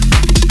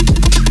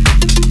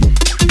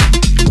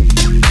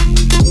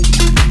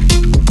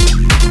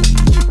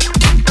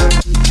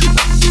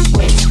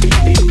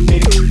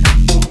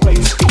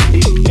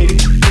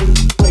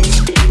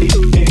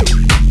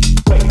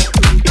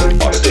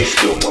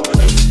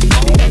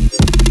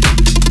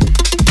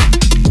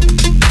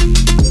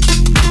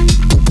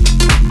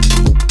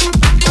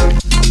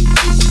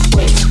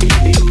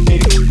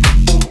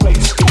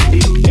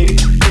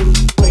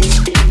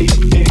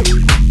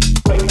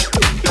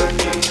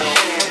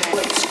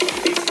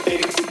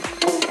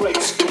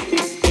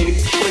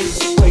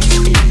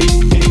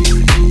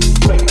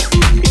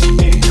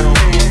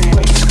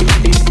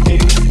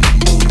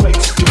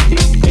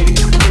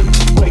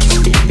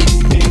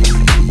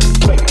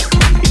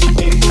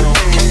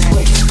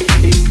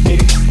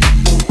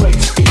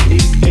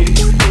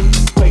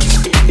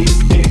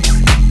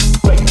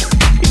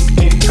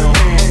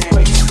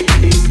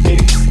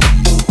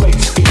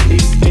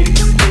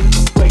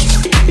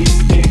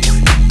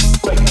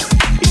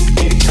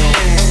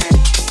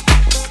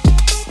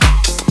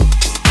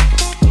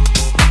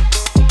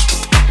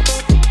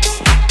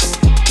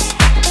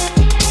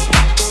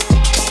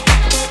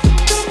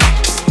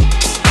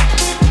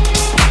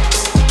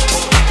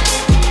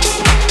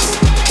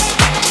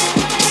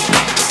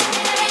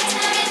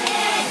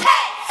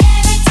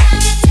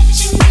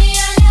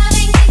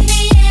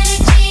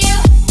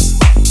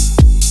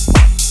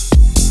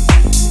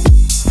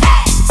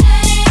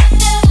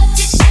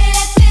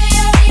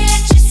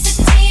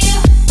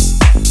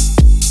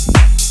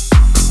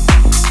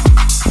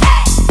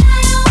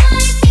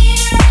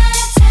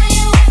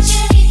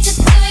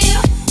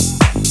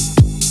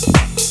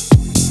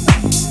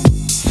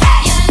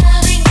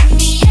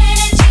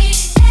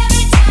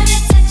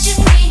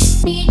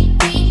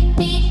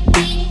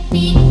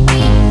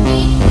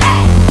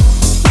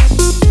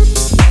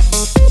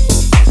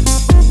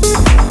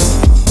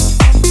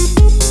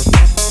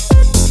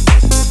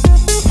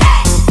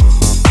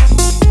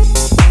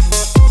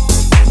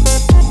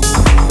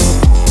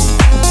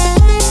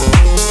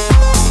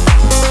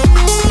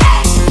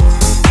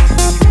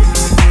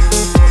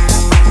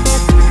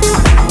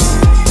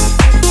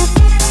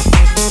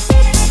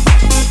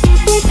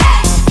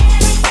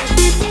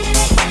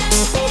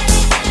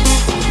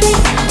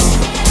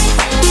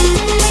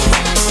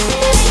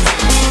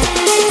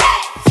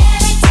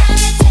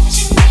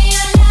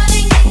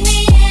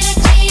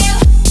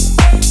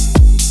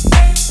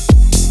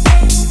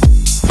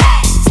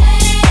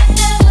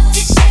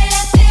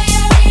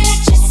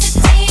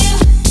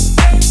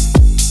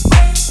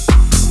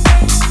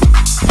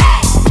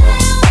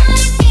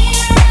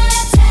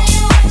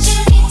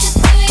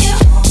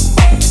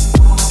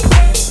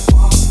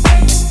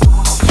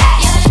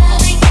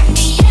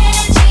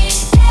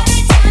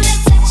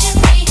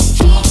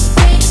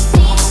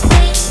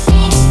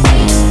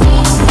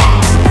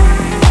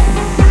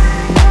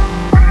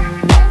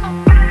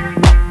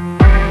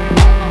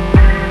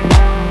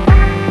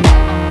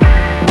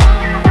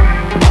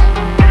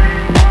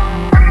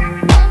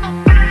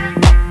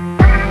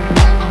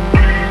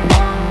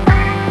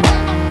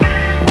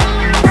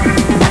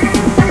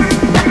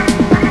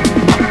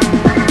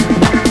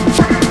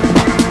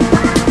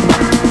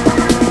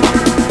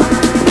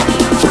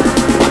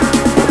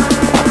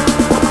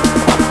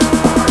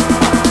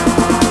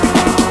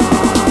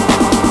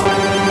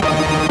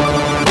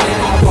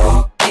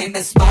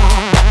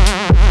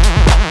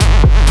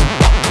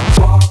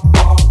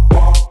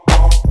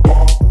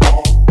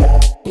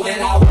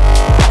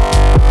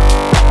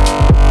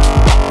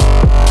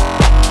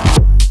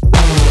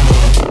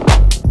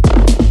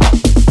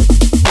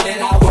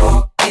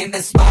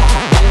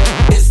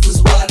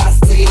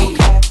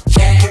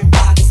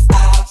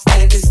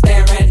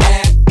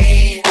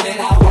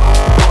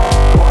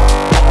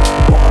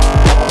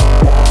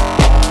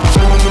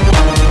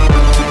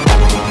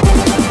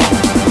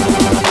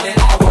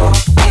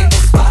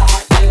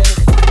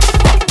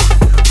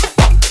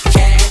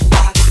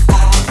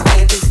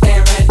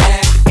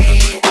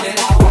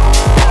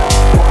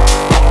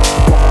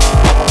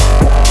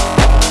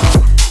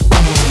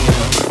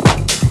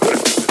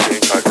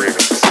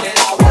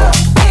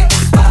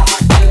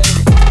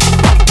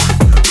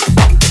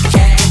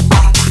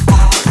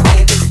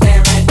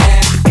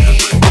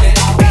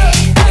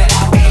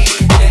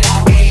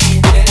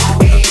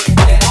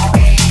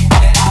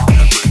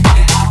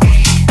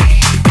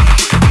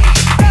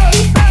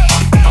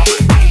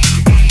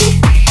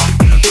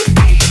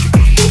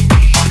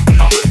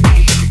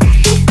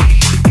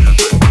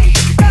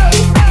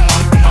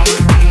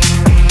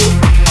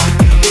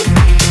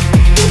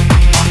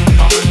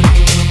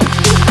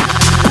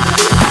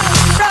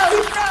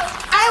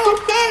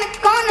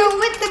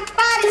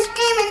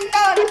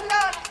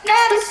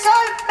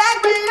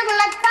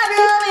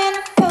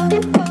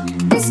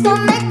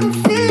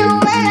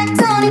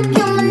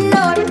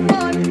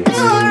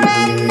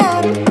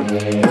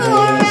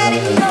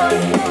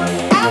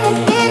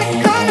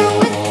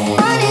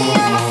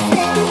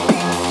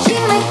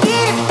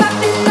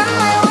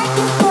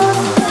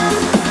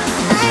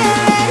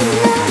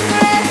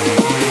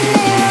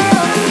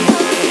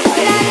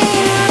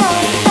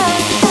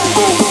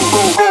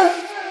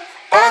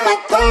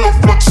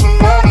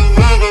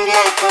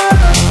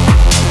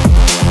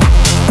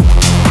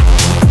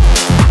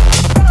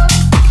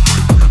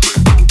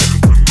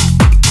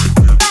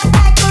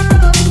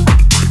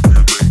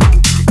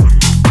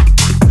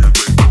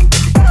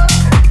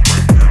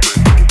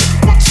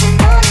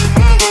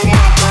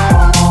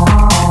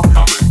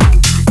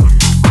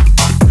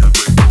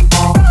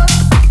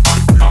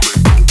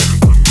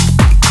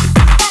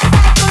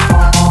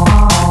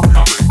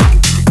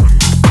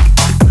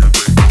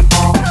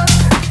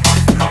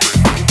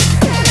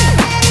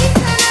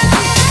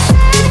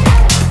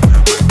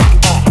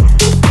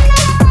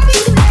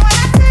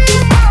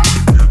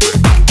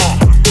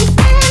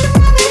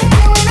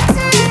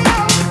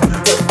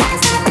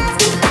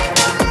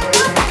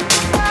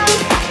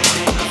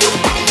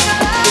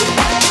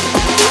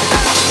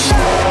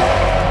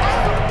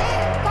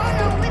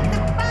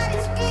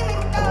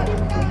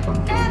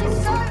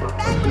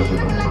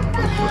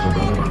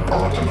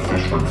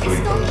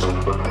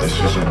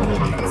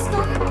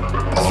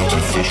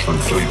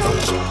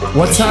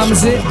 What time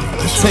is it?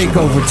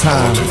 Takeover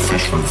time.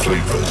 Artificial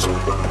flavors.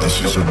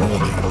 This is a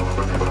warning.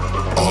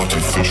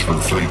 Artificial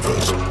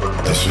flavors.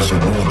 This is a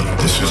warning.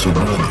 This is a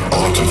warning.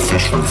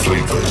 Artificial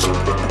flavors.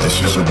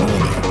 This is a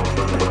warning.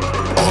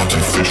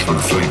 Artificial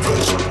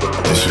flavors.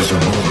 This is a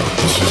warning.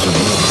 This is a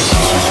warning. This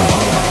is a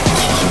warning.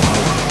 This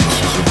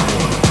is a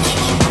warning.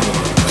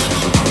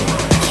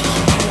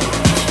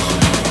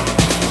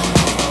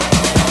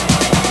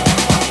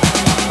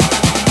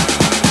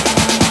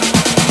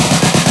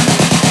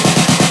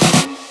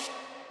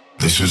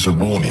 This is a warning. This is a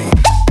warning.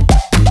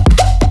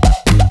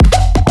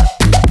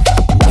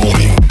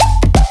 Warning.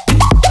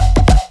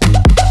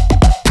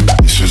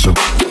 This is a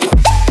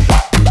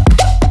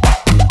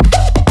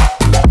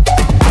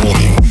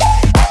warning.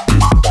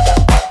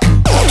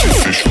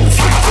 Artificial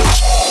flavors.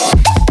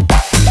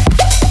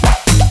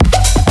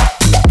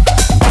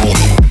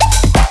 Warning.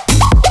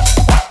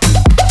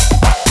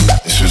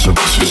 This is a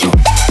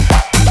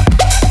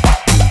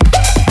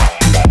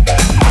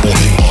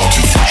warning.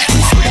 Artificial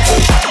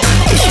flavors.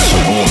 This is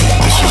a warning.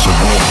 This is a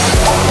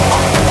warning.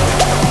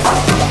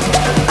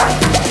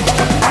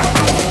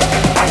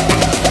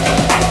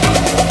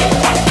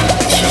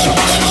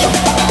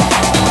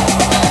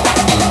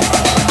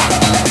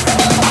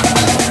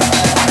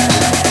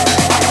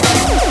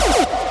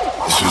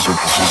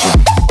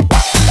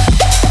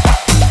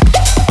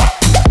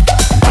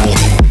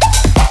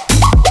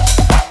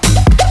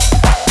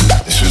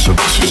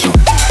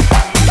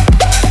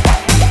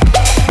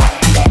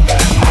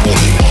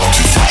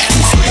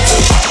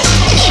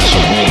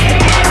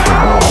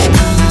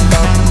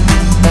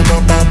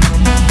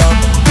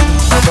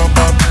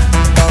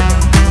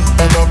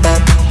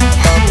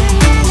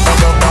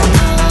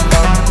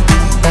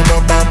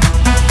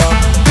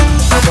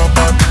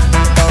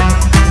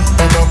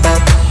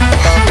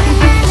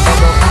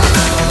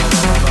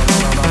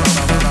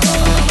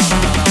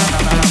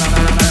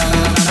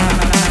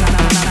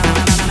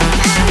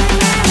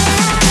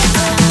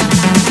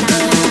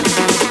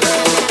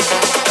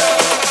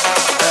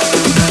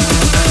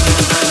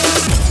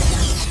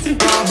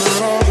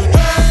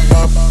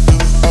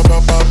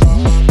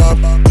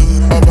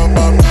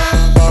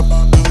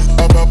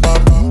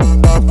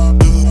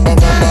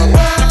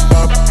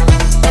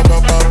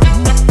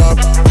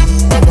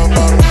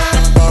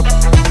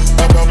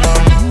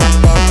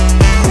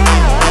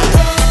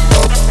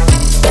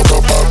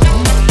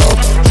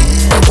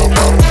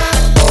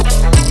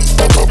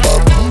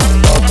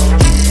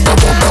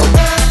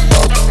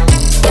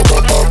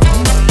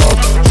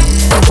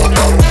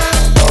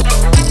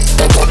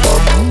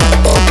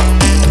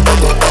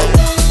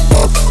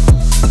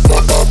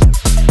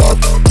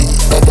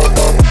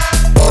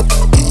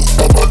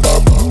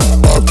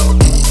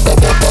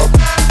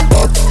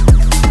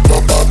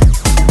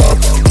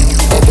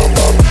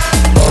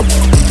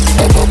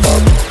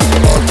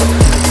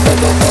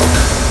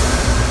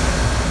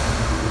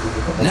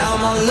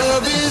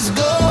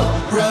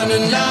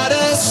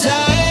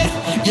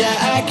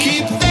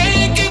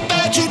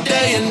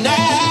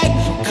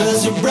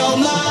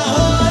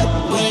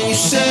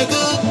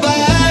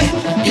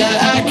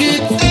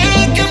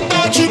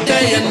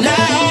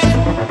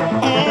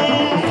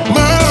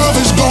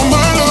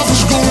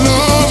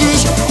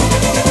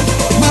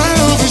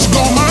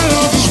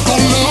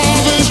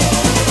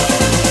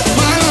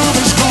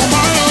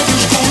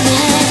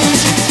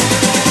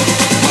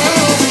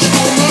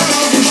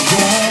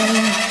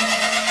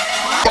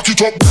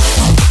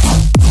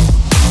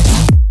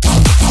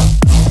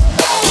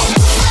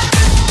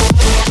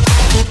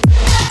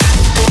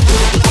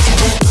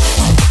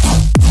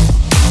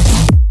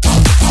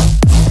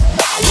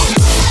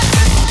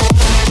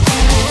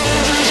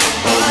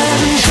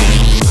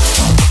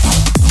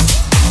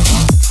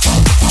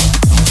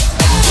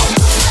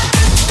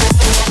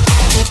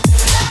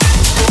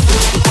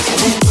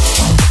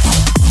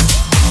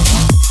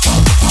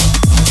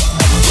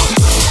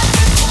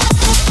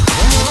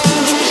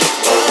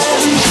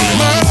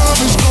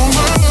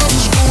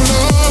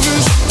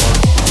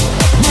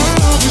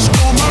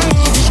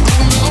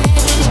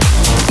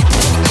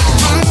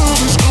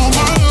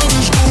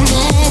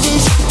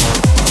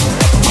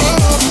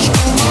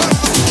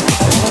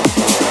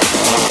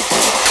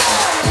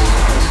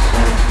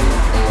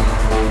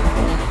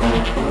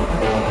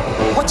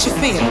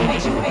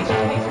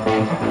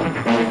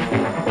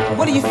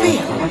 do you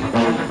feel?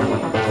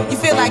 You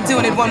feel like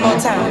doing it one more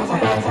time?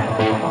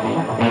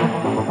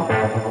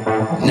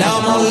 Now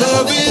my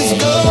love is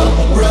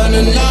gone,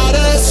 running out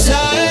of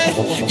sight.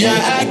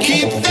 Yeah, I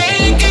keep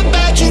thinking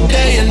about you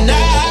day and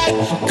night.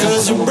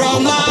 'Cause it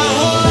broke my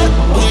heart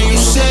when you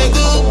said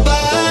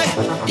goodbye.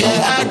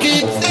 Yeah, I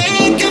keep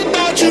thinking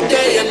about you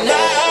day and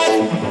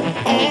night.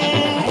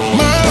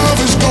 My love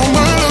is gone,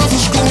 my love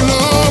is gone,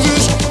 love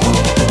is.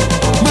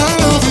 My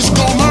love is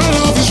gone, my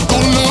love is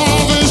gone,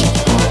 love is.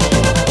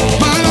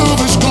 My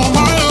love is gone,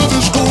 my love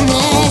is gone,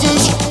 love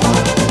is.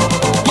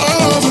 My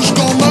love is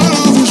gone, my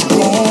love is gone.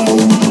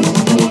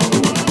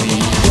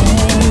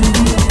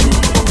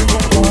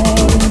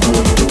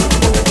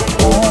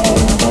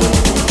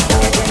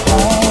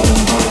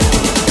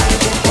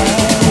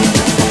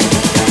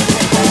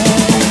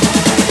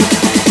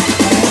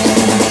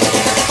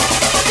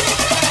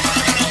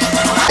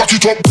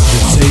 The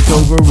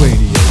Takeover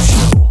Radio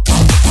Show.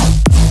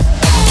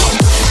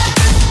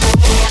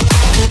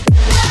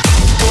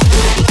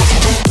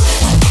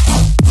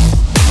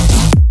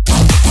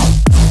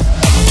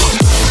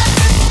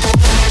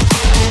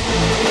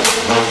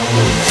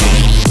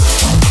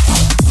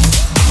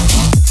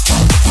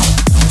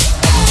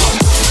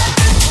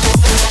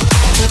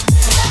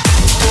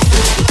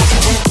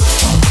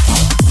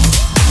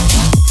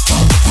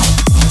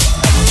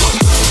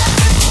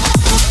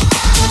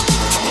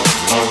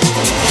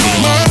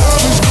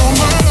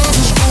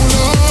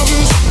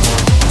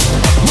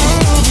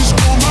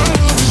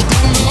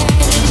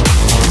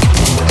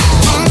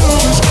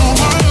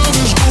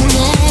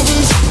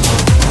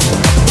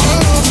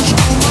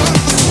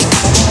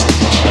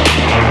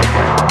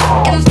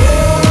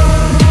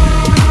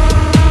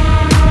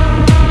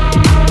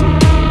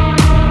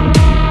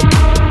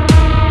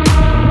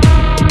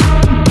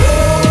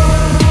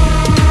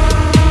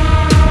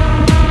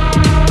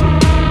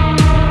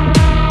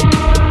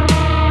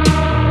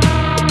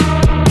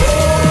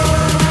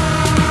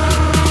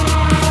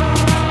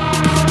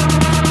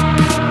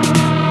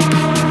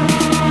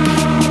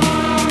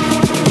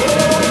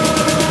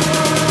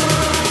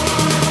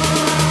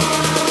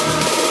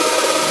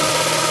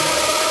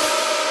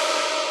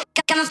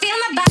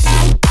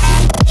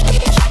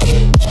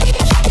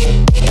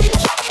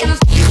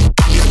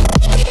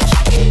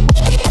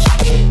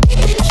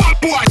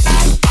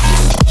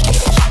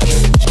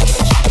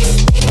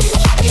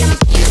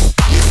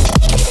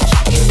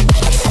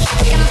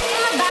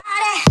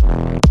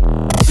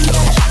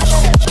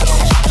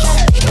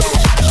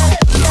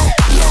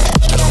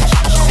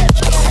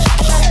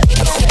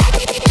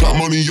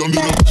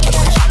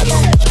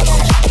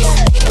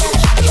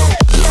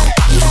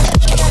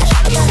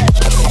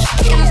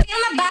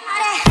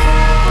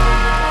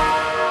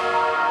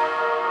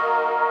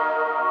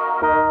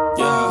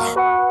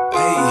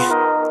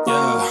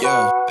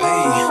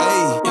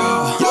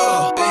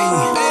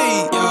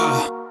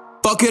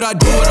 Fuck it, I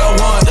do what I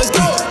want. Let's go.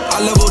 I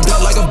leveled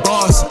up like a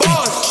boss.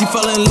 She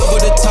fell in love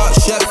with the top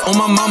chef. On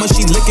my mama,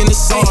 she licking the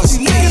sauce.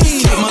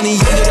 Get money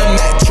under the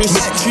mattress.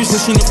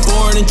 Pushing the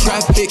foreign in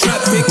traffic.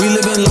 We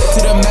living life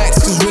to the max,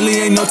 cause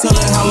really ain't no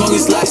telling how long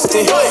it's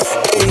lasting.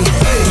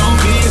 Don't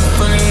be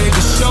afraid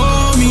to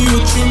show me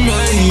what you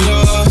made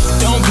of.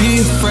 Don't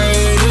be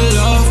afraid to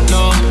love,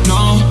 no,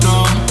 no, no,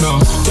 no.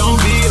 Don't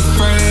be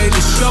afraid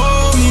to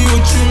show me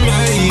what you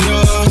made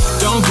of.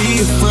 Don't be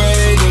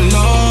afraid to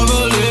love a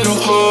little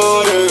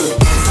harder.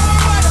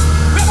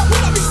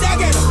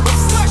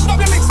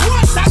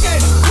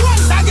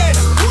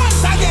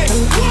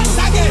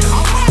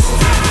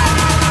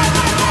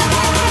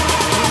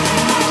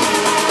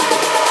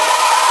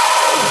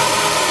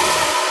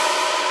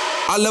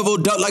 I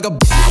leveled up like a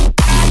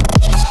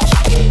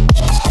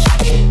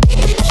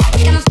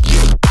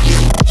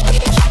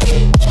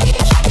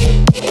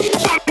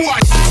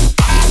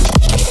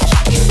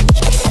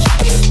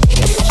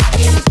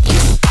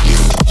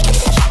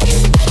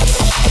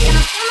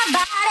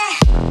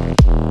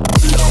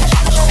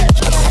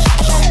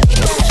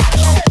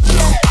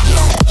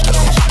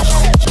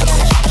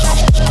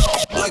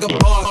like a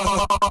boss.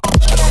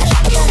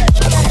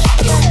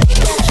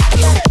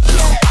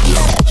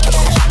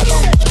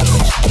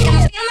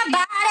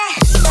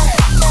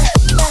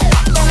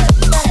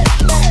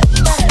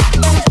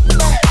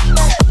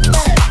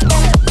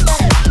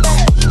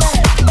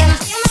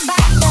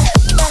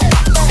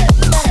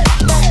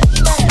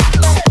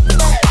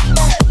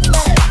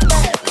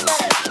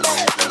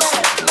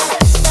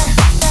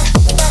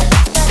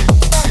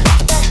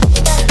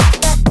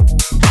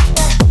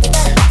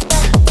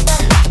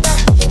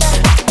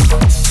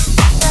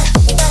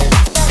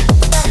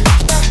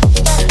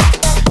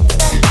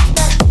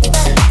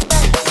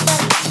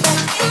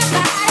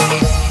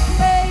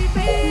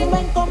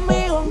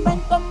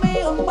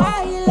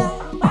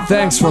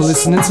 Thanks for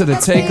listening to the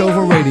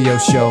Takeover Radio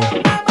Show.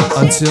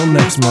 Until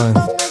next month.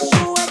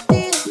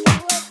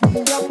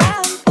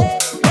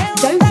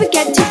 Don't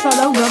forget to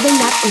follow Robin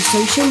Knapp on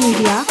social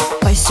media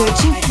by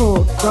searching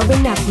for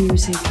Robin Knapp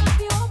Music.